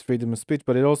 It's freedom of speech,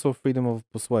 but it also freedom of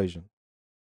persuasion.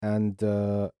 And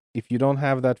if you don't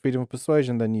have that freedom of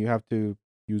persuasion, then you have to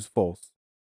use force.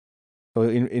 So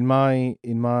in my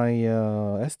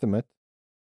estimate,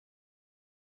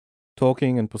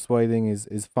 talking and persuading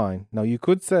is fine. Now you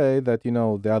could say that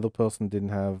the other person didn't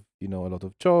have a lot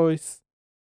of choice,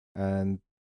 and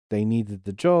they needed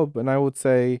the job, and I would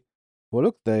say, well,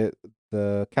 look,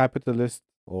 the capitalist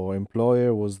or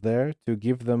employer was there to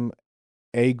give them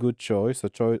a good choice,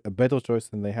 a better choice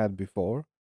than they had before,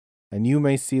 and you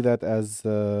may see that as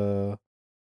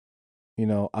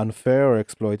unfair or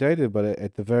exploitative, but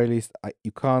at the very least,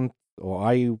 you can't, or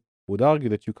I would argue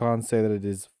that you can't say that it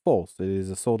is false. It is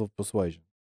a sort of persuasion.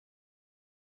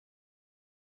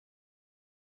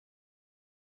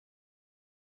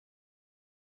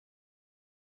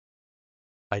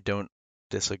 I don't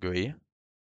disagree.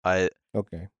 I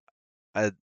Okay.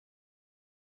 I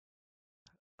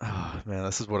oh, man,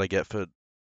 this is what I get for.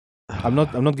 I'm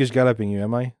not gish galloping you,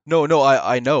 am I? No, no,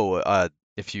 I know.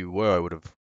 If you were, I would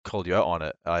have called you out on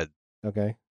it.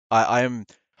 Okay. I'm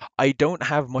I don't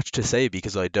have much to say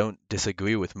because I don't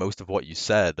disagree with most of what you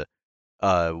said.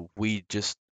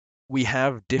 We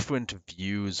have different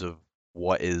views of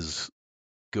what is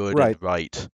good Right. and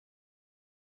right,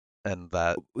 and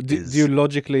that Do you is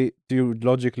logically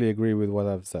agree with what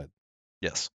I've said?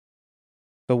 yes.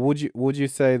 So would you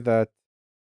say that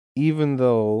even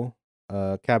though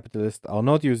capitalists are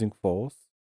not using force,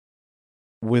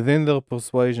 within their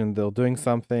persuasion they're doing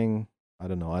something, I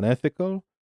don't know, unethical,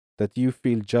 that you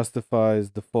feel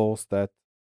justifies the force that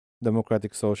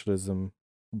democratic socialism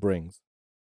brings?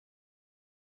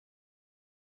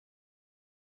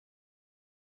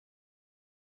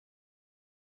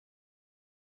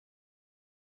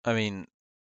 I mean,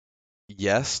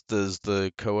 yes, there's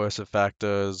the coercive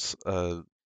factors.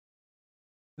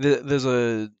 There's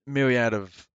a myriad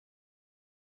of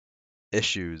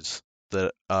issues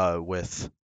that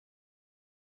with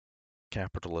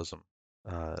capitalism.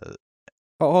 Uh,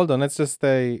 Oh, hold on, let's just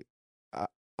stay.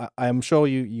 I'm sure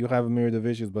you have a myriad of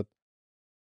issues, but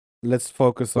let's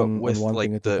focus but on with one like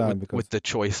thing at a time with because the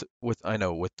choice with I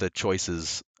know with the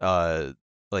choices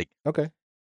like okay.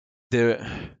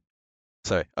 there.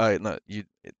 Sorry, no,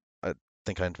 I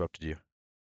think I interrupted you.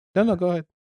 No, no, go ahead.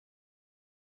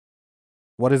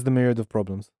 What is the myriad of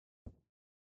problems?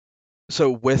 So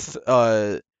with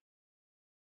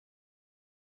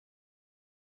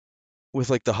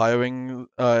like the hiring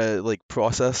like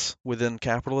process within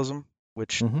capitalism,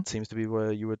 which Hmm. seems to be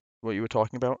what you were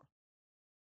talking about,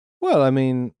 Well, I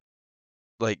mean,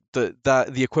 like the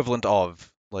equivalent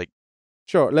of like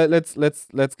sure.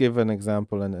 Let's give an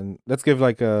example, and let's give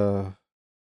like a.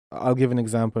 I'll give an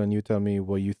example, and you tell me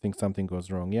where you think something goes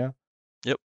wrong. Yeah.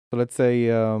 yep. So let's say,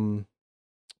 oh,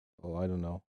 I don't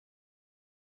know.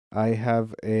 I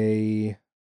have a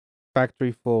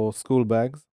factory for school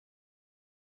bags,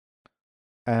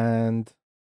 and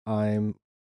I'm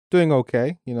doing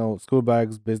okay. School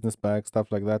bags, business bags,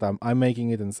 stuff like that. I'm making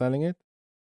it and selling it,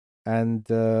 and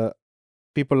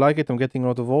people like it. I'm getting a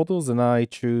lot of orders, and I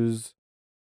choose.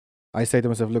 I say to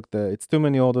myself, look, it's too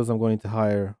many orders. I'm going to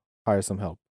hire some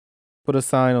help. Put a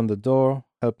sign on the door,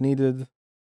 help needed.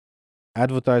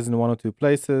 Advertise in one or two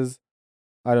places.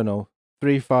 I don't know,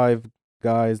 3, 5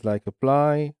 guys like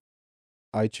apply.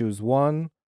 I choose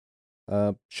one.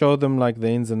 Show them like the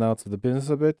ins and outs of the business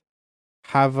a bit.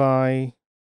 Have I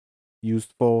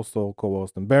used force or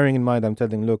coerced them? Bearing in mind, I'm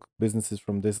telling, look, business is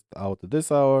from this hour to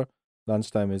this hour.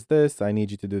 Lunchtime is this. I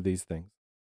need you to do these things.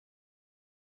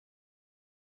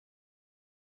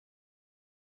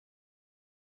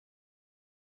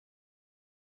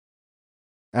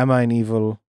 Am I an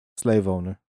evil slave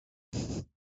owner?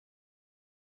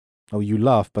 Oh, you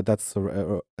laugh, but that's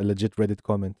a legit Reddit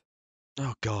comment.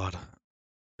 Oh God.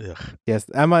 Ugh. Yes.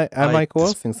 Am I I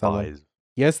coercing someone? despise.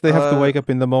 Yes, they have to Uh. wake up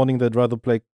in the morning. They'd rather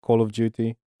play Call of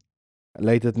Duty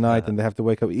late at night, and they have to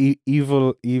wake up.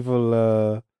 Evil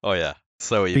Oh yeah.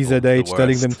 So evil. The PZH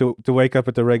telling them worst. to wake up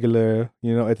at a regular,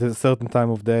 at a certain time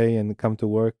of day and come to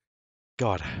work.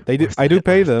 God. They do. Worse I than do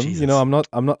pay Hitler. them. Jesus.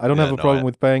 I don't have Yeah. a No. problem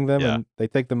with paying them, Yeah. and they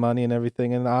take the money and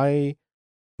everything, and I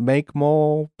make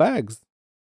more bags,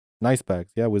 nice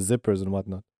bags, yeah, with zippers and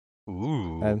whatnot,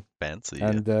 Ooh. and Fancy.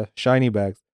 shiny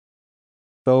bags.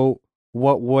 So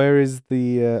where is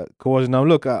the coercion now?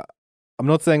 Look, I'm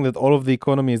not saying that all of the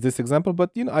economy is this example, but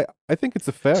I think it's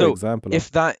a fair So example of. if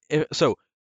that. So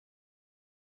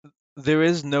there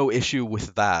is no issue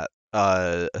with that.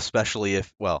 Especially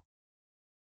if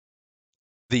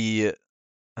the.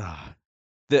 Uh,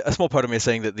 a small part of me is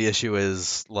saying that the issue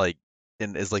is like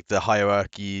the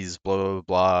hierarchies, blah blah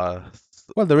blah.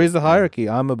 Well, there Like is a hierarchy.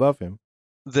 I'm above him.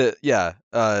 yeah.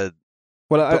 Well,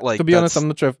 But to like be honest,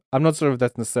 that's I'm not sure if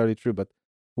that's necessarily true, but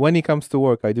when he comes to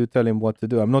work, I do tell him what to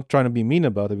do. I'm not trying to be mean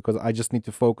about it because I just need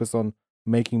to focus on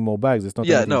making more bags. It's not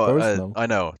yeah. anything No. personal. I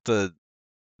know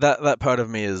that part of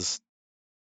me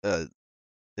uh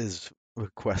is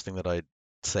requesting that I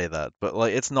say that, but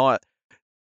like it's not.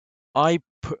 I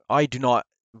do not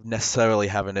necessarily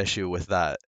have an issue with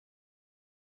that.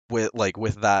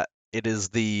 With that, it is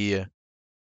the.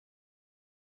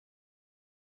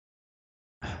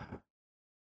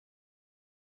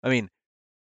 I mean,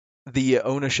 the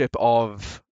ownership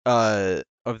of the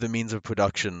means of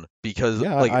production, because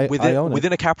Yeah, like I own it.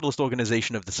 within a capitalist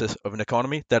organization of an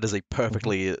economy, that is a Hmm.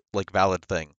 perfectly like valid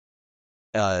thing.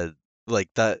 uh like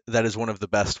that is one of the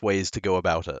best ways to go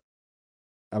about it.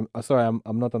 I'm sorry,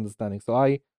 I'm not understanding. So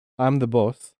I'm the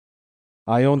boss.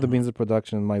 I own the Mhm. means of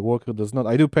production. My worker does not.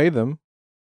 I do pay them,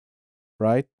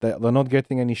 right? They're not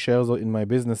getting any shares in my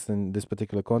business in this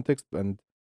particular context,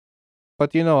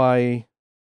 but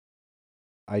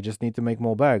I just need to make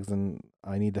more bags, and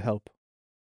I need the help.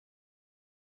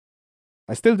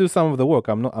 I still do some of the work.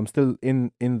 I'm still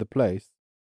in the place.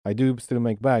 I do still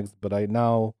make bags, but I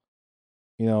now,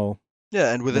 you know,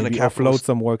 Yeah, and within a maybe offload capitalist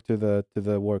some work to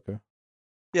the worker.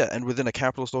 yeah, and within a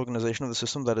capitalist organization of the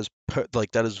system, that is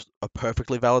that is a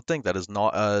perfectly valid thing. That is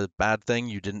not a bad thing.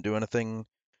 You didn't do anything.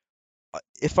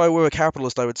 If I were a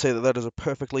capitalist, I would say that that is a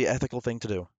perfectly ethical thing to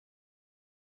do.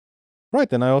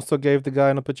 Right, and I also gave the guy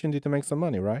an opportunity to make some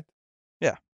money, right?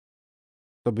 Yeah.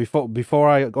 So before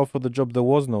I offered the job, there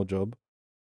was no job,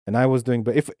 and I was doing.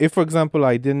 But if for example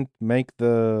I didn't make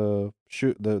the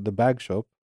bag shop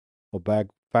or bag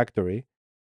factory,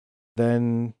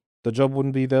 then the job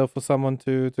wouldn't be there for someone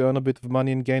to earn a bit of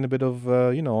money and gain a bit of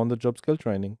on the job skill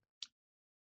training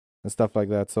and stuff like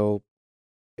that. So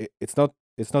it's not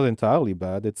entirely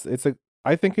bad. It's a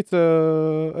I think it's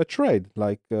a trade,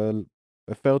 like a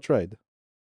fair trade.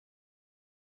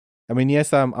 I mean,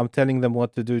 yes, I'm telling them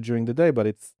what to do during the day, but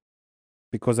it's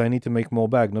because I need to make more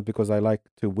bag, not because I like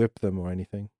to whip them or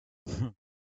anything.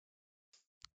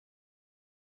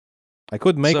 I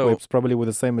could make So, whips probably with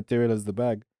the same material as the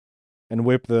bag and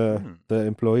whip the hmm, the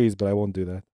employees, but I won't do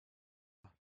that.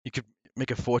 you could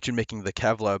make a fortune making the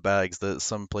Kevlar bags that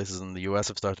some places in the US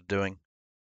have started doing.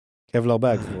 Kevlar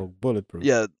bags for bulletproof.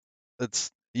 Yeah,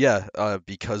 it's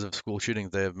because of school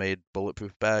shootings, they have made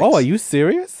bulletproof Oh, are bags. you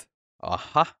serious?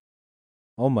 Aha.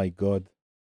 Oh my god.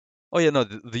 Oh yeah, no,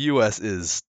 the US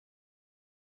is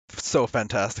so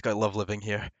fantastic. I love living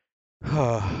here.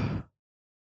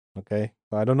 Okay.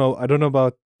 I don't know. I don't know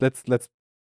about. Let's Yeah,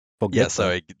 forget that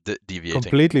sorry, deviating.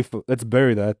 completely. Let's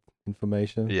bury that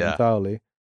information Yeah. entirely.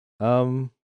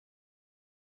 Um.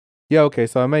 Yeah. Okay.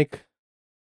 So I make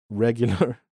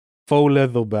regular faux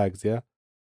leather bags. Yeah.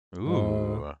 Uh.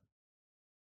 Ooh.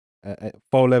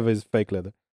 Faux leather is fake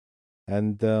leather,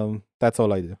 and that's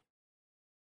all I do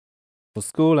for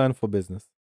school and for business.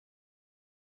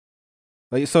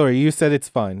 Sorry, you said it's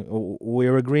fine.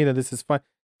 We're agreeing that this is fine.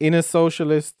 In a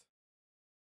socialist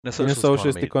In a in a socialist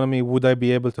socialist economy, economy, would I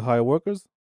be able to hire workers?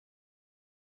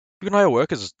 you can hire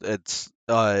workers.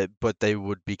 But they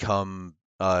would become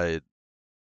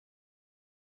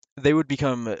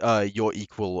your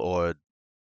equal or Well,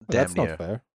 damn that's not near.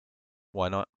 fair. Why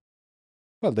not?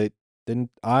 Well, they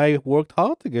didn't. I worked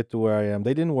hard to get to where I am.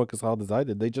 They didn't work as hard as I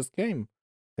did. They just came.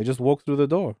 They just walked through the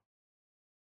door.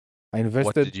 I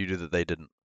What did invested. you do that they didn't?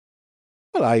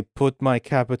 Well, I put my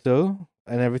capital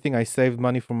and everything. I saved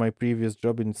money from my previous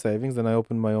job in savings, and I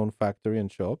opened my own factory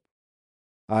and shop.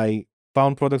 I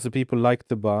found products that people like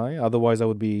to buy. Otherwise, I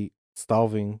would be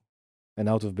starving and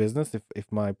out of business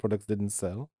if my products didn't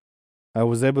sell. I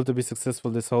was able to be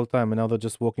successful this whole time, and now they're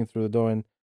just walking through the door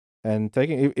and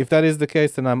taking. If that is the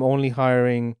case, then I'm only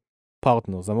hiring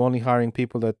partners. I'm only hiring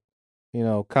people that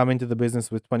come into the business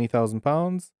with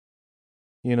 £20,000.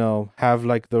 Have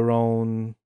like their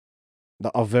own,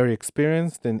 that are very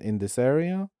experienced in this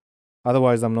area.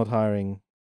 Otherwise, I'm not hiring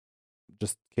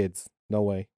just kids. No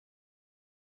way.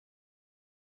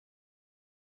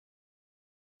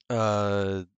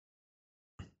 Uh,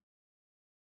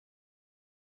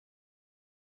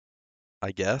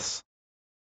 I guess.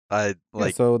 I Yeah,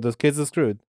 like, so the kids are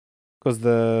screwed because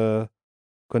the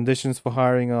conditions for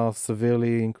hiring are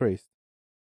severely increased.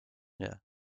 yeah.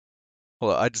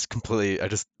 Well, I just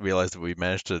realized that we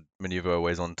managed to maneuver our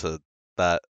ways onto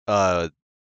that. Do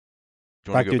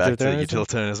you want to Back go to back to utilitarianism?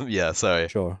 utilitarianism? Yeah, sorry.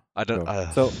 Sure, I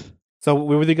don't. sure. So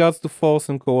with regards to force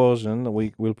and coercion,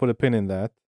 we'll put a pin in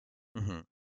that. Mhm.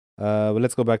 But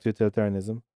let's go back to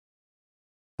utilitarianism.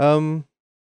 Um,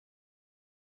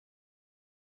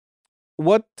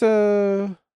 what?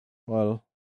 Well,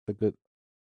 the good.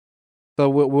 So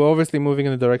we're obviously moving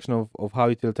in the direction of how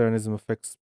utilitarianism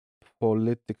affects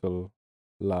political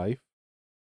life.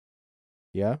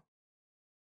 Yeah.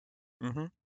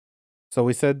 Mhm. So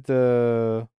we said,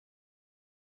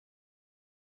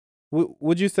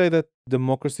 would you say that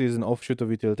democracy is an offshoot of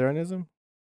utilitarianism?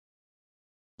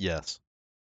 Yes.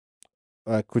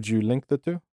 Could you link the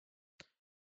two?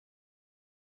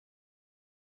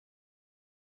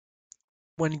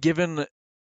 When given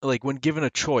when given a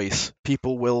choice,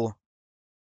 people will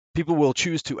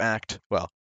choose to act.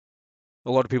 Well,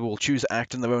 a lot of people will choose to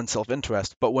act in their own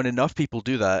self-interest, but when enough people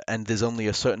do that, and there's only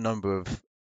a certain number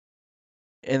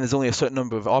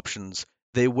of options,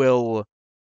 they will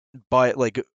by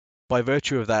like by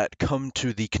virtue of that come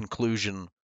to the conclusion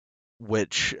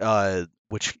which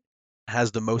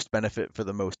has the most benefit for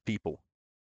the most people.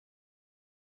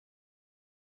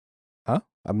 Huh?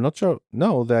 I'm not sure.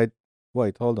 No, that.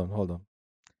 Wait, hold on.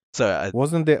 So I,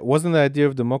 Wasn't the idea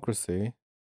of democracy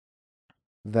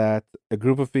that a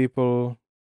group of people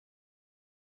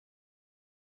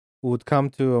would come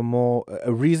to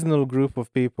a reasonable group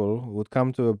of people would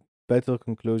come to a better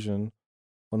conclusion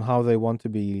on how they want to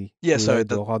be yeah, sorry, led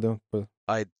that or how they.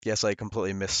 I guess I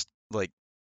completely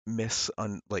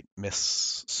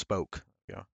misspoke.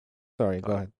 Yeah. Sorry,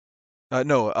 go Uh, ahead.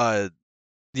 no,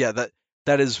 yeah,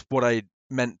 that is what I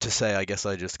meant to say. I guess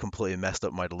I just completely messed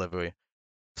up my delivery.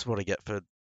 That's what I get for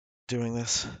doing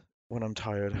this when I'm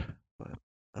tired. But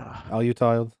uh, Are you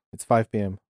tired? It's 5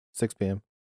 p.m., 6 p.m.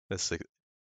 it's six,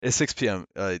 it's 6 p.m.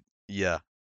 Yeah,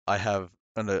 I have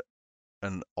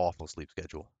an awful sleep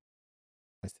schedule.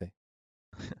 I see.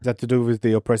 Is that to do with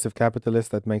the oppressive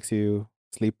capitalist that makes you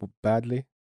sleep badly?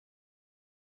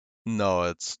 No,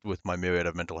 it's with my myriad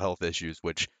of mental health issues,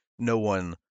 which no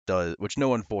one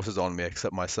forces on me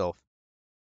except myself.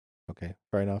 Okay,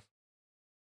 fair enough.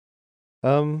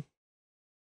 Um,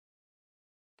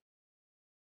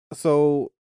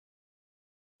 so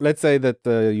let's say that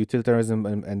utilitarianism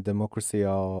and democracy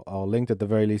are linked at the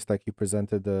very least. Like you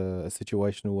presented a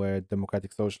situation where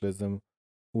democratic socialism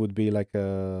would be like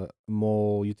a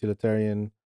more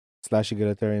utilitarian slash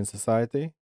egalitarian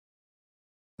society.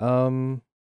 Um,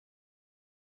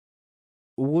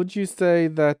 would you say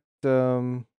that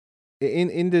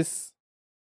in this,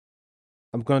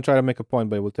 I'm gonna try to make a point,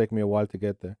 but it will take me a while to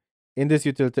get there. In this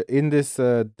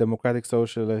democratic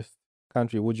socialist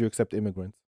country, would you accept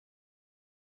immigrants?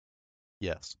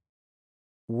 Yes,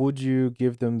 Would you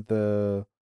give them the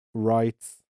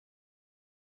rights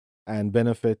and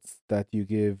benefits that you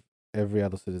give every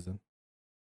other citizen?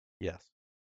 yes,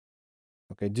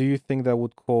 Okay. Do you think that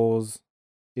would cause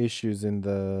issues in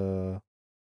the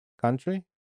country?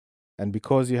 And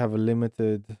because you have a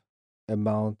limited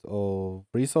amount of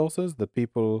resources,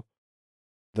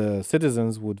 the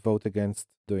citizens would vote against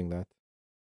doing that.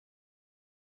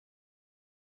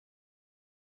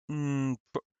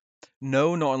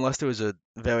 No, not unless there was a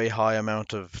very high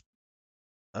amount of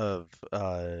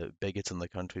bigots in the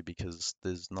country because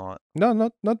there's not.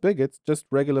 No, not bigots, just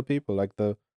regular people. Like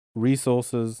the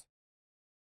resources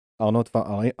are not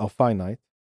are finite,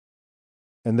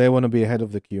 and they want to be ahead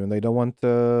of the queue, and they don't want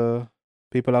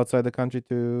people outside the country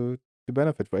to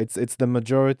benefit from. It's the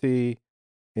majority.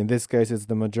 In this case, it's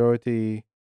the majority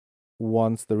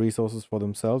wants the resources for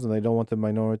themselves, and they don't want the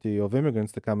minority of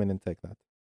immigrants to come in and take that.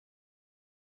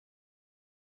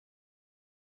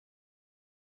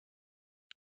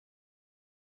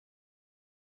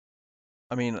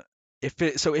 I mean, if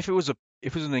it was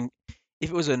if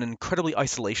it was an incredibly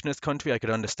isolationist country, I could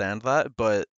understand that.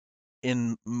 But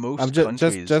in I'm most just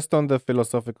countries, just on the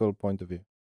philosophical point of view.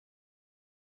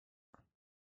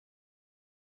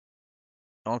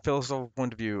 on a philosophical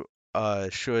point of view,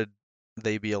 should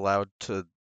they be allowed to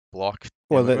block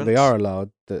Well, they are immigrants?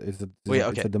 allowed. Wait, It's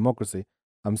okay. a democracy.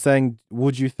 I'm saying,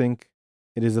 would you think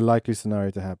it is a likely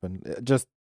scenario to happen? Just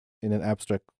in an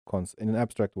in an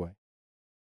abstract way.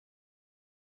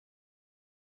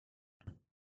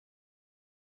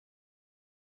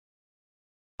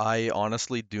 I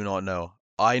honestly do not know.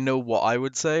 I know what I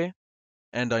would say,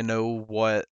 and I know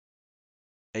what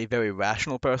a very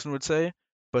rational person would say,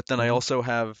 but then I Hmm. also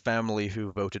have family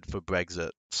who voted for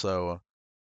Brexit, so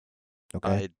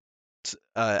Okay.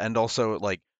 I and also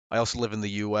like I also live in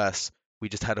the US. We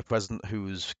just had a president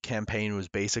whose campaign was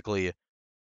basically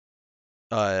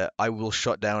I will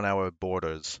shut down our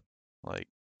borders. Like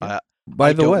Yeah. I By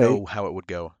I the don't way, know how it would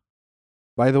go.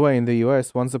 in the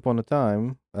U.S., once upon a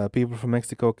time, people from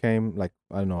Mexico came, like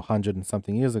I don't know, 100 and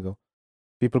something years ago.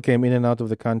 People came in and out of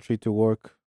the country to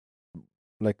work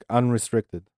like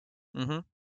unrestricted. Hmm.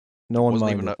 No one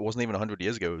minded. It wasn't even 100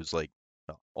 years ago. It was like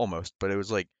almost, but it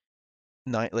was like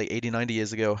 80, 90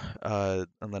 years ago.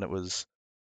 And then it was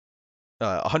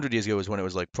 100 years ago was when it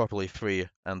was like properly free,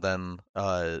 and then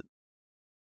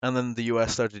the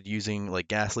US started using like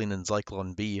gasoline and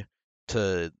Zyklon B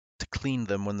to clean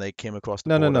them when they came across the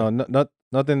No, no, border. no,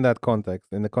 not in that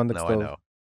context. No, I know.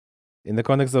 In the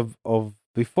context of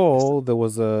before, there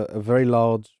was a very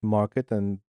large market,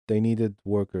 and they needed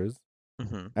workers,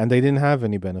 Mm-hmm. and they didn't have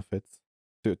any benefits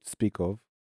to speak of.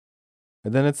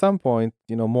 And then at some point,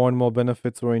 more and more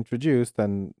benefits were introduced,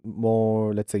 and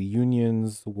more, let's say,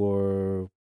 unions were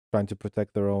trying to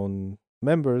protect their own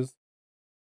members.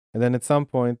 And then at some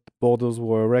point, borders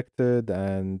were erected,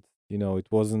 and it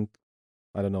wasn't.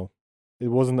 I don't know. It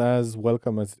wasn't as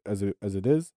welcome as it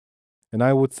is. And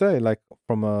I would say, like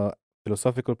from a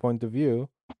philosophical point of view,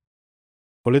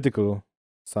 political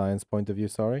science point of view,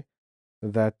 sorry,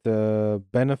 that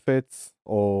benefits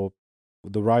or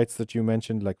the rights that you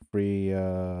mentioned, like free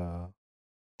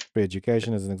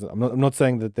education, as an example. I'm not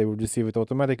saying that they would receive it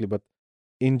automatically, but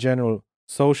in general,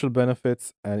 social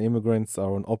benefits and immigrants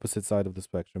are on opposite side of the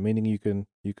spectrum. Meaning, you can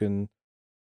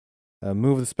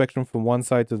move the spectrum from one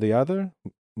side to the other,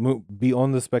 be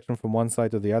on the spectrum from one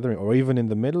side to the other, or even in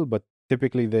the middle. But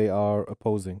typically, they are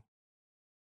opposing.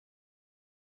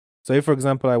 So, if, for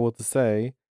example, I were to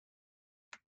say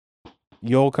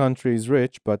your country is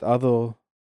rich, but other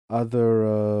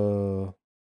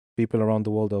people around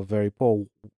the world are very poor,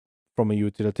 from a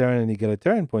utilitarian and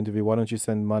egalitarian point of view, why don't you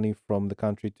send money from the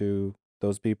country to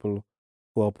those people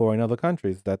who are poor in other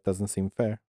countries? That doesn't seem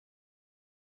fair.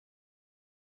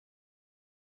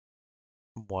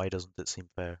 Why doesn't it seem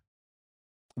fair?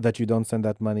 That you don't send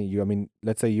that money. I mean,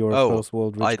 let's say you're a Oh, first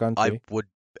world rich I country. would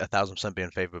 1,000% be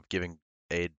in favor of giving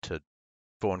aid to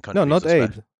foreign No, countries, not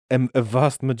especially. aid. A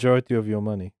vast majority of your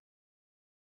money.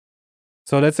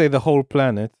 So let's say the whole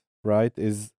planet, right,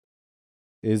 is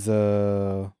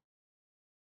you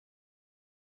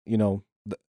know,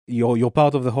 you're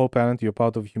part of the whole planet. You're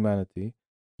part of humanity.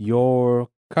 Your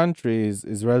country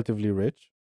is relatively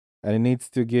rich, and it needs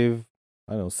to give,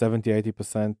 I don't know,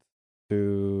 70-80%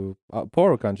 to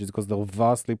poorer countries because they're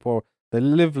vastly poor. They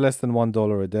live less than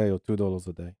 $1 a day or $2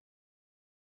 a day,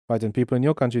 right? And people in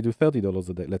your country do $30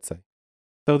 a day. Let's say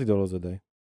 $30 a day.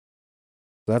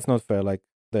 That's not fair. Like,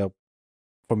 they're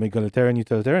from egalitarian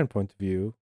utilitarian point of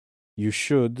view, you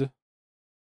should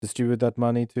distribute that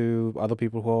money to other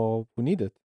people who need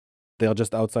it. They are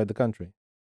just outside the country.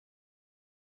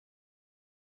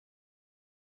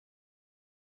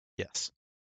 Yes.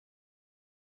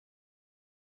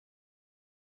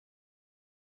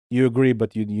 You agree,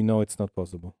 but you know it's not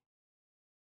possible.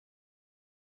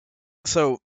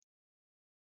 So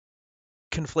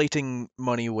conflating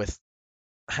money with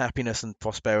happiness and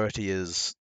prosperity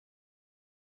is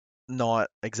not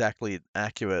exactly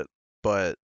accurate,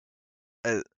 but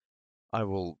uh, I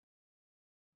will.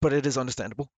 But it is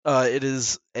understandable. It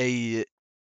is a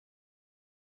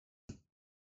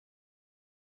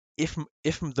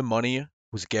if the money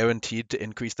was guaranteed to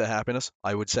increase their happiness,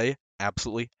 I would say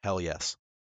absolutely hell yes.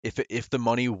 If the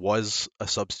money was a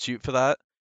substitute for that,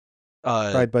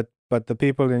 uh, Right, but the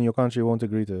people in your country won't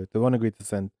agree to it. They won't agree to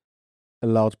send a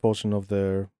large portion of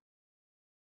their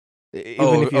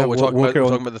even if you oh, have worker we're owned.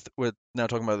 talking about we're now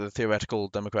talking about the theoretical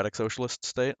democratic socialist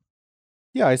state.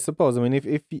 Yeah, I suppose. I mean,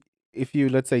 if you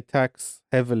let's say tax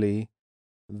heavily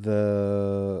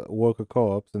the worker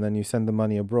co-ops and then you send the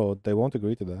money abroad, they won't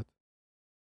agree to that.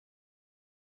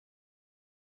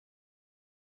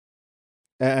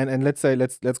 And let's say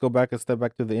let's go back a step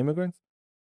back to the immigrants.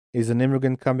 Is an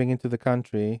immigrant coming into the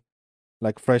country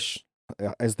like fresh,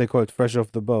 as they call it, fresh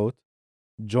off the boat,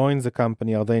 joins a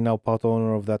company? Are they now part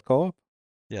owner of that co-op?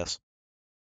 Yes.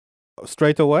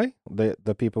 Straight away,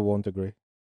 the people won't agree.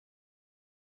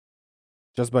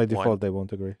 Just by Why? default, they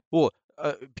won't agree. Well,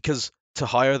 because to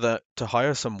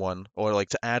hire someone or like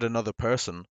to add another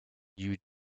person, you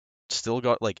still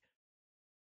got like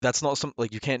that's not some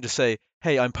like you can't just say,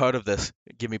 "Hey, I'm part of this.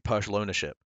 Give me partial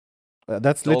ownership."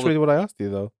 That's All the literally what I asked you,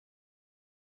 though.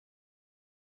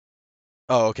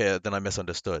 Oh, okay, then I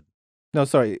misunderstood. No,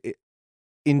 sorry.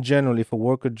 In general, if a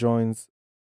worker joins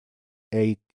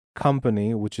a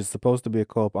company which is supposed to be a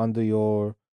co-op under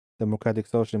your democratic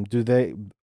socialism, do they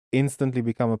instantly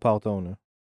become a part owner,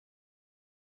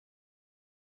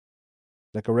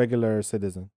 like a regular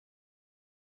citizen?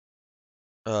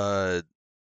 Uh,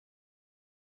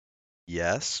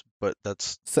 yes, but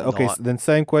that's So, okay, not so then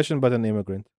same question, but an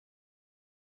immigrant.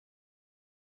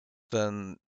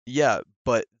 then yeah,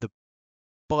 but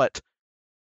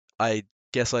I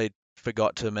guess I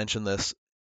forgot to mention this.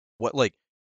 What like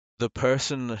the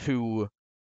person who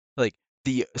like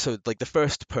the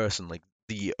first person, like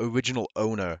the original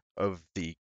owner of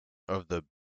the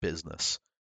business.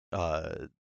 Uh,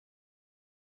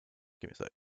 give me a sec.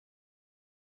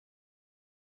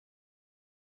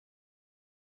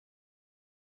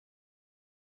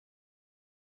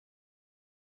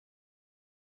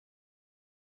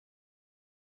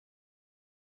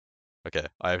 Okay,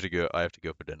 I have to go. I have to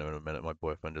go for dinner in a minute. My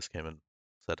boyfriend just came and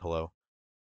said hello.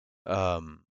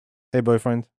 Um, Hey,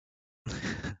 boyfriend,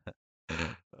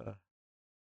 uh,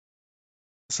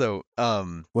 so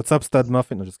what's up, stud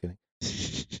muffin? No, just kidding.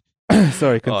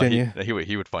 Sorry, oh, continue.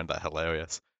 he would find that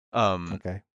hilarious. Um,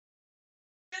 Okay.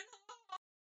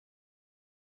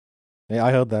 Yeah,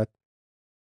 I heard that.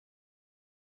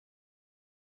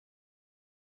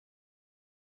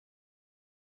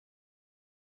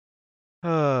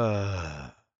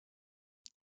 I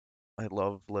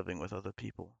love living with other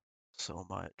people so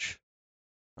much.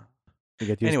 You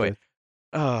get used to Anyway, it.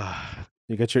 uh,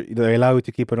 You get your. They allow you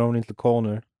to keep it own little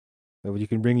corner. So you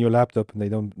can bring your laptop and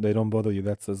they don't bother you.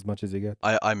 That's as much as you get.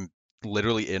 I'm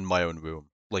literally in my own room,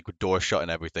 like with doors shut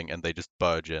and everything, and they just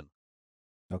barge in.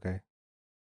 Okay.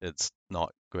 It's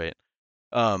not great.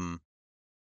 Um,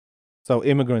 So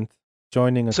immigrant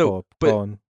joining a so co-op. but Go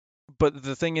on. but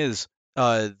the thing is,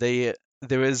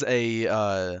 there is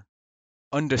a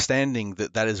understanding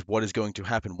that that is what is going to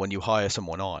happen when you hire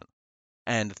someone on,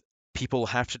 and people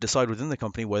have to decide within the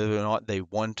company whether or not they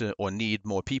want or need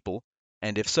more people,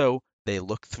 and if so, they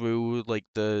look through like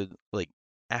the like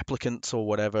applicants or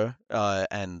whatever,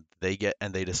 and they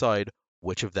decide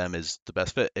which of them is the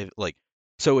best fit.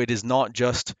 So it is not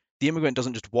just the immigrant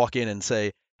doesn't just walk in and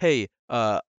say, "Hey,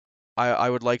 I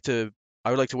would like to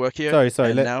work here,"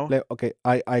 Sorry. and now, Okay,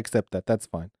 I accept that. That's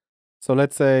fine. So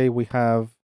let's say we have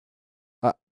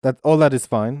uh, that. All that is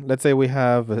fine. Let's say we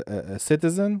have a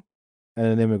citizen and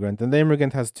an immigrant, and the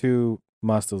immigrant has two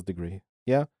master's degree.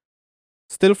 Yeah,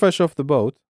 still fresh off the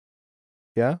boat.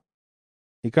 Yeah,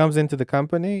 he comes into the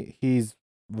company. He's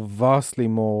vastly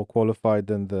more qualified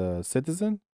than the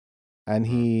citizen, and mhm,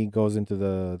 he goes into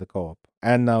the co-op,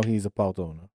 and now he's a part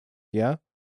owner. Yeah.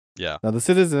 yeah, Now the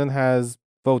citizen has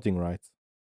voting rights,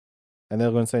 and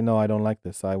they're going to say, "No, I don't like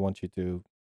this. I want you to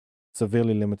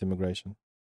severely limit immigration.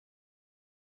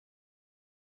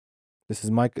 This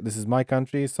is my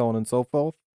country, so on and so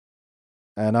forth,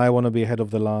 and I want to be ahead of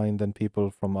the line than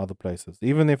people from other places,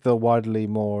 even if they're widely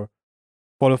more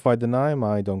qualified than I am.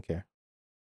 I don't care."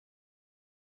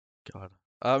 God,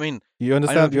 I mean, You I know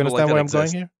understand? You people like understand that where I'm going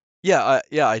exist. here?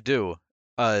 Yeah, I do.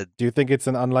 Uh, Do you think it's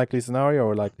an unlikely scenario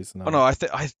or a likely oh no,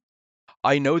 scenario?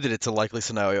 I know that it's a likely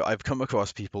scenario. I've come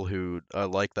across people who are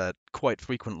like that quite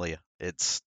frequently.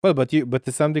 It's Well, but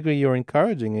to some degree, you're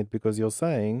encouraging it because you're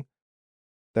saying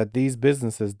that these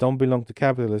businesses don't belong to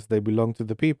capitalists; they belong to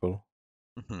the people.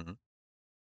 mhm.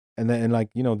 And then, and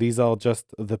like these are just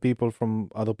the people from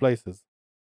other places.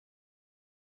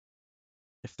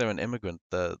 If they're an immigrant,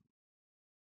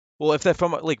 well, if they're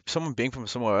from like someone being from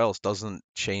somewhere else doesn't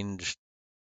change.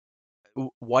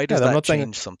 Why Yeah, does I'm that not saying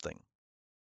change something?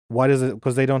 why does it,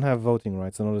 because they don't have voting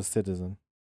rights. They're not a citizen.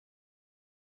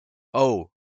 Oh,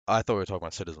 I thought we were talking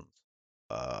about citizens.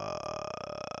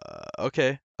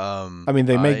 Okay. I mean, I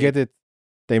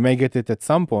they may get it at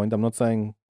some point.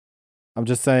 I'm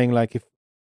just saying, like, if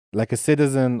like a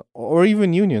citizen or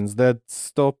even unions that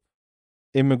stop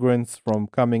immigrants from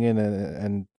coming in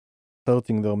and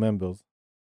hurting their members.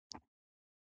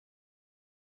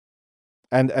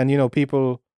 And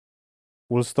people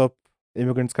will stop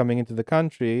immigrants coming into the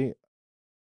country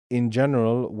in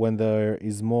general when there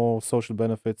is more social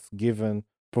benefits given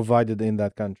provided in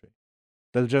that country.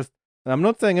 They'll just, and I'm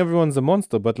not saying everyone's a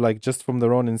monster, but like just from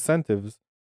their own incentives.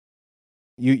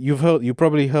 You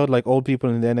probably heard like old people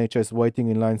in the NHS waiting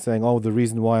in line saying, "Oh, the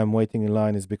reason why I'm waiting in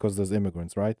line is because there's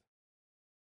immigrants," right?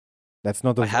 That's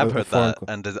not I have a heard foreign that,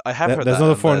 and I have heard that's that, not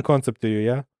a and foreign that. concept to you,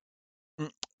 yeah?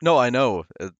 No, I know.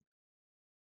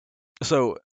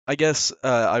 So I guess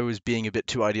I was being a bit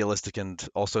too idealistic and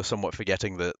also somewhat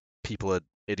forgetting that people are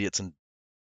idiots and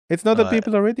It's not that uh,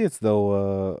 people are idiots,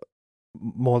 though.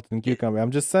 Molten y- cucumber.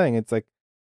 I'm just saying, it's like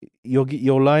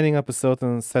you're lining up a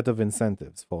certain set of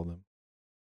incentives for them,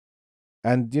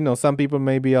 and some people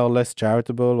maybe are less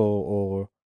charitable, or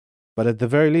but at the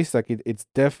very least, like it's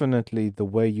definitely the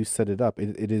way you set it up.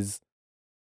 It is.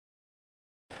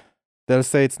 They'll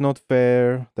say it's not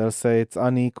fair. They'll say it's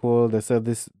unequal. They say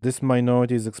this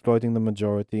minority is exploiting the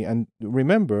majority. And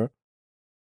remember,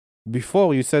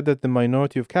 before you said that the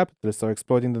minority of capitalists are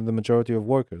exploiting the majority of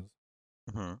workers.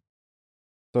 mhm.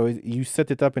 So you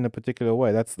set it up in a particular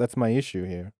way. That's my issue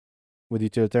here with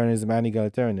utilitarianism and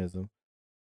egalitarianism.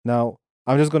 Now,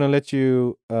 I'm just going to let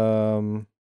you.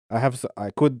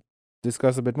 I could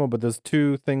discuss a bit more, but there's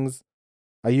two things.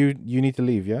 Are you need to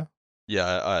leave? Yeah,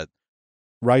 Yeah.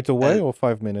 right away Uh, or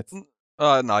 5 minutes? no,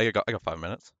 I got 5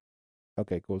 minutes.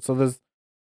 Okay, cool. So there's.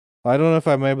 I don't know if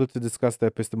I'm able to discuss the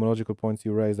epistemological points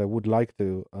you raised. I would like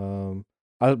to.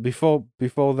 I'll before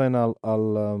then.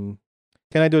 I'll.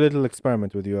 Can I do a little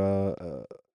experiment with you?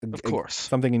 Of course.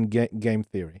 Something in game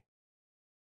theory.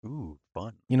 Ooh,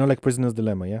 fun. Like prisoner's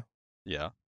dilemma. Yeah. Yeah.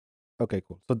 Okay,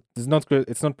 cool. So it's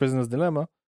not prisoner's dilemma,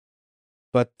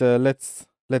 but let's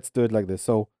do it like this.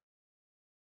 So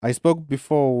I spoke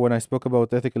before when I spoke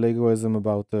about ethical egoism,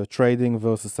 about trading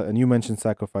versus, and you mentioned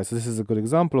sacrifice. So this is a good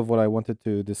example of what I wanted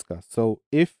to discuss. So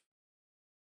if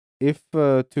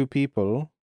two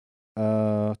people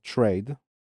trade,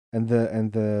 and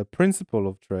the principle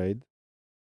of trade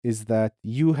is that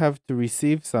you have to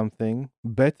receive something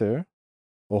better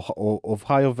or of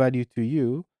higher value to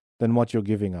you than what you're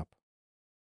giving up.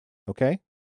 Okay.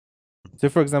 So,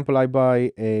 for example, I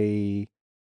buy I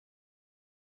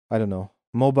don't know,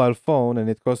 mobile phone and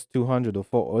it costs 200 or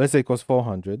let's say it costs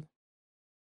 400,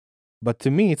 but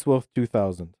to me it's worth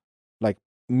 2000. Like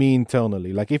me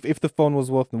internally. Like if the phone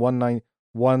was worth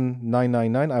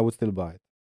 1999, I would still buy it.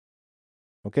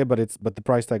 Okay, but the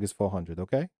price tag is 400,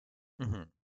 okay? Hmm.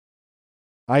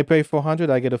 I pay 400,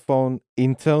 I get a phone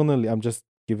internally. I'm just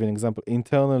giving an example.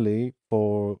 Internally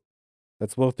for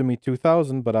that's worth to me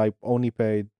 2000, but I only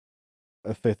paid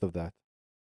a fifth of that.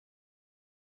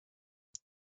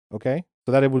 Okay?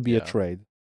 So that it would be a Yeah. trade.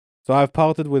 So I've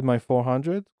parted with my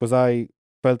 400 because I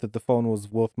felt that the phone was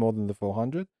worth more than the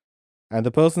 400, and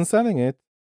the person selling it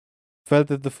felt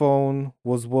that the phone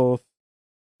was worth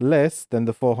less than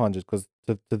the 400 because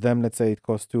to them, let's say it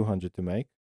cost 200 to make,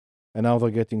 and now they're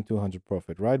getting 200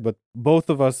 profit, right? But both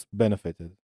of us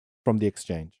benefited from the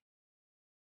exchange.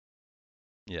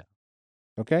 Yeah.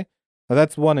 Okay? Now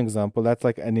that's one example. That's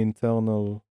like an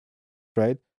internal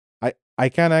trade. I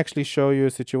can actually show you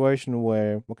a situation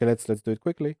where, okay, let's do it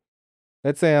quickly.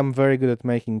 Let's say I'm very good at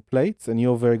making plates and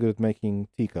you're very good at making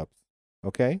teacups.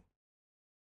 Okay?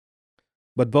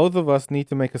 But both of us need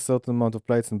to make a certain amount of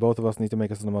plates and both of us need to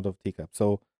make a certain amount of teacups.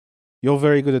 So you're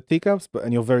very good at teacups,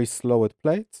 and you're very slow at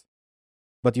plates,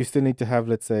 but you still need to have,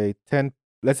 let's say, 10,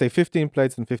 let's say 15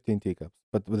 plates and 15 teacups.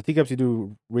 But with the teacups you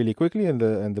do really quickly and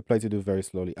the plates you do very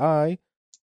slowly. I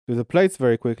do the plates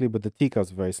very quickly, but the teacups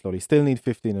very slowly. Still need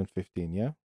 15 and 15,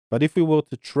 yeah? But if we were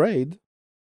to trade,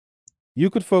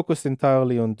 you could focus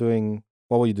entirely on doing,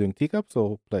 what were you doing, teacups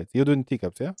or plates? You're doing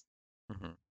teacups, yeah?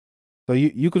 Hmm. So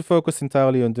you could focus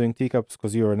entirely on doing teacups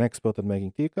because you're an expert at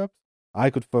making teacups.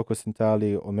 I could focus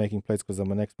entirely on making plates because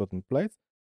I'm an expert in plates.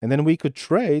 And then we could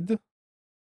trade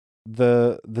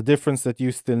the difference that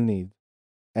you still need.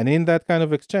 And in that kind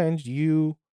of exchange,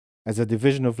 you, as a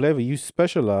division of labor, you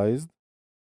specialized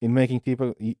in making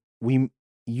teacups.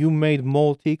 You made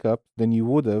more teacups than you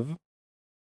would have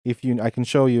if you. I can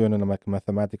show you in a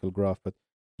mathematical graph, but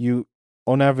you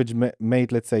on average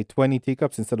made, let's say, 20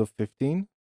 teacups instead of 15.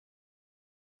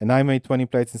 and I made 20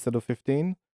 plates instead of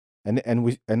 15, and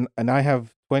I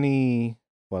have 20.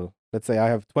 Well, let's say I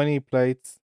have 20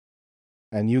 plates,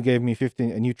 and you gave me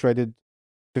 15, and you traded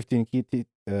 15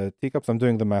 teacups. I'm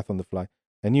doing the math on the fly.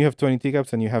 And you have 20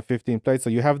 teacups, and you have 15 plates. So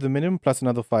you have the minimum plus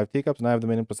another 5 teacups, and I have the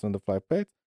minimum plus another 5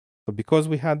 plates. But because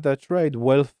we had that trade,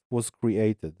 wealth was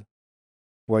created.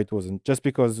 Where it wasn't, just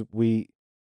because the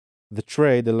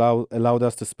trade allowed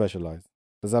us to specialize.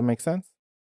 Does that make sense?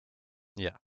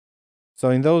 Yeah. So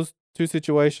in those two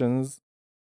situations,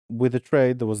 with the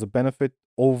trade, there was a benefit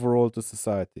overall to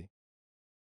society.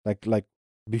 Like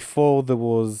before there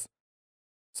was,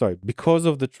 sorry, because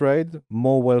of the trade,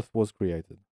 more wealth was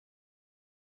created.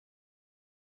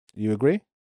 You agree?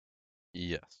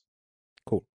 Yes.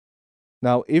 Cool.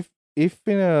 Now, if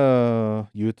in a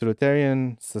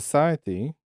utilitarian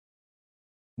society,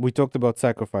 we talked about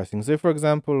sacrificing. Say, for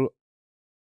example,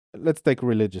 let's take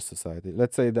religious society.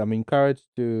 Let's say that I'm encouraged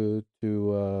to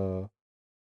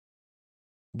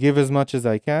give as much as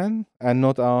I can and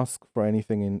not ask for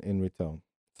anything in return.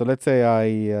 So let's say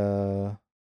I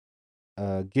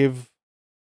give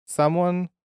someone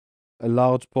a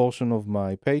large portion of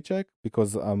my paycheck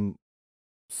because I'm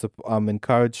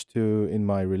encouraged to in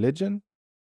my religion,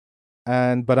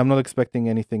 but I'm not expecting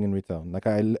anything in return. Like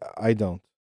I don't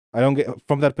get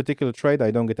from that particular trade.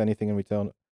 I don't get anything in return.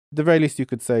 At the very least, you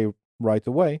could say right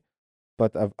away.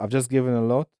 But I've just given a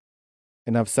lot,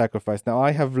 and I've sacrificed. Now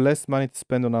I have less money to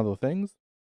spend on other things,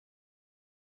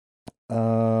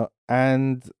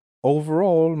 and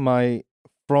overall, my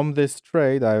from this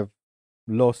trade, I've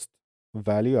lost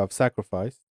value. I've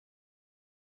sacrificed,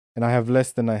 and I have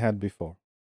less than I had before.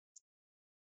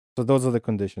 So those are the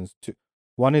conditions. Two,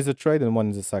 one is a trade, and one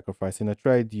is a sacrifice. In a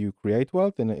trade, you create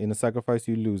wealth. In a sacrifice,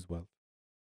 you lose wealth.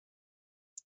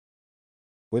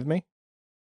 With me?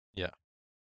 Yeah.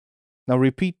 Now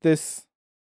repeat these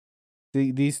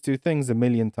two things a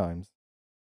million times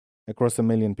across a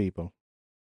million people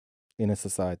in a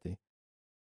society.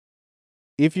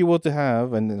 If you were to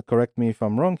have, and correct me if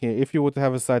I'm wrong here, if you were to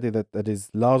have a society that is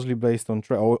largely based on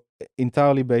trade or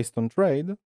entirely based on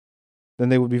trade, then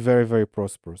they would be very, very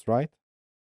prosperous, right?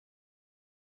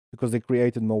 Because they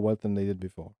created more wealth than they did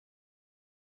before.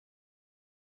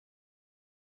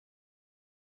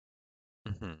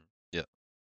 Yeah.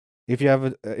 If you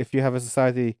have a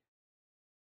society,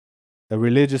 a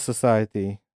religious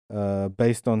society,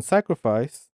 based on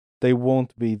sacrifice, they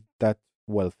won't be that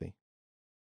wealthy.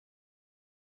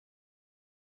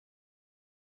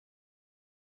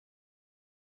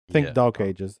 Think Yeah. Dark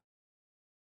Ages.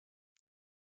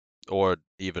 Or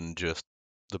even just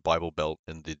the Bible Belt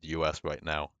in the US right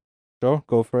now. Sure,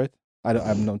 go for it.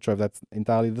 I'm not sure if that's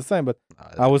entirely the same, but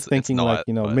I was It's thinking like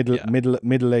not, but middle yeah.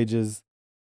 Middle Ages,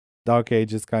 Dark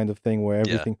Ages kind of thing where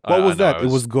Yeah. everything. What I was know. that? It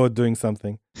was God doing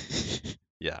something.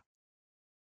 Yeah.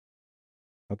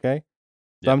 Okay,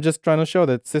 so Yeah. I'm just trying to show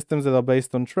that systems that are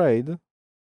based on trade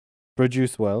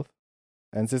produce wealth,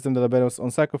 and systems that are based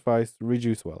on sacrifice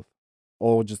reduce wealth,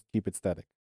 or just keep it static.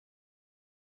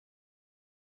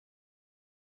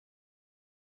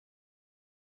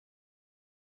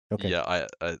 Okay. Yeah.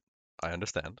 I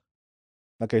understand.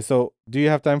 Okay. So, do you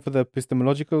have time for the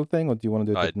epistemological thing, or do you want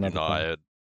to do it I at do another time? not.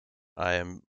 I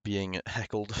am being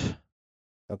heckled.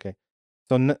 Okay.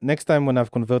 So next time when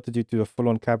I've converted you to a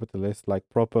full-on capitalist, like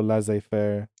proper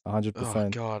laissez-faire, Oh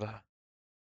 100%, God.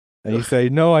 and you say,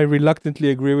 "No, I reluctantly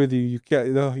agree with you. You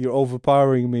can't. No, you're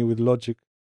overpowering me with logic."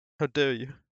 How dare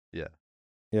you? Yeah.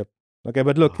 Yep. Okay,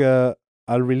 but look, Oh.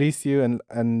 I'll release you,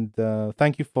 and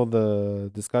thank you for the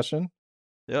discussion.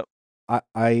 Yep.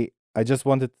 I just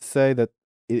wanted to say that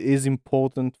it is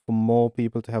important for more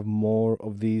people to have more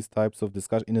of these types of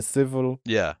discussion in a civil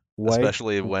Yeah. way.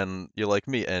 Especially when you're like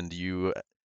me and you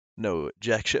know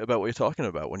jack shit about what you're talking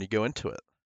about when you go into it.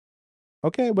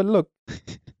 Okay, but look,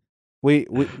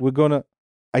 we're gonna.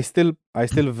 I still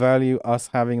value us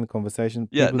having the conversation.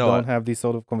 Yeah. People No. don't have these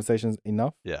sort of conversations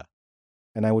enough, Yeah.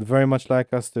 and I would very much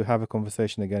like us to have a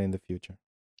conversation again in the future.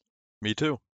 Me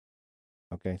too.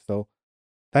 Okay, so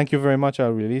thank you very much.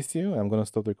 I'll release you. I'm gonna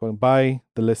stop the recording. Bye,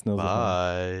 the listeners at home.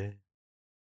 Bye.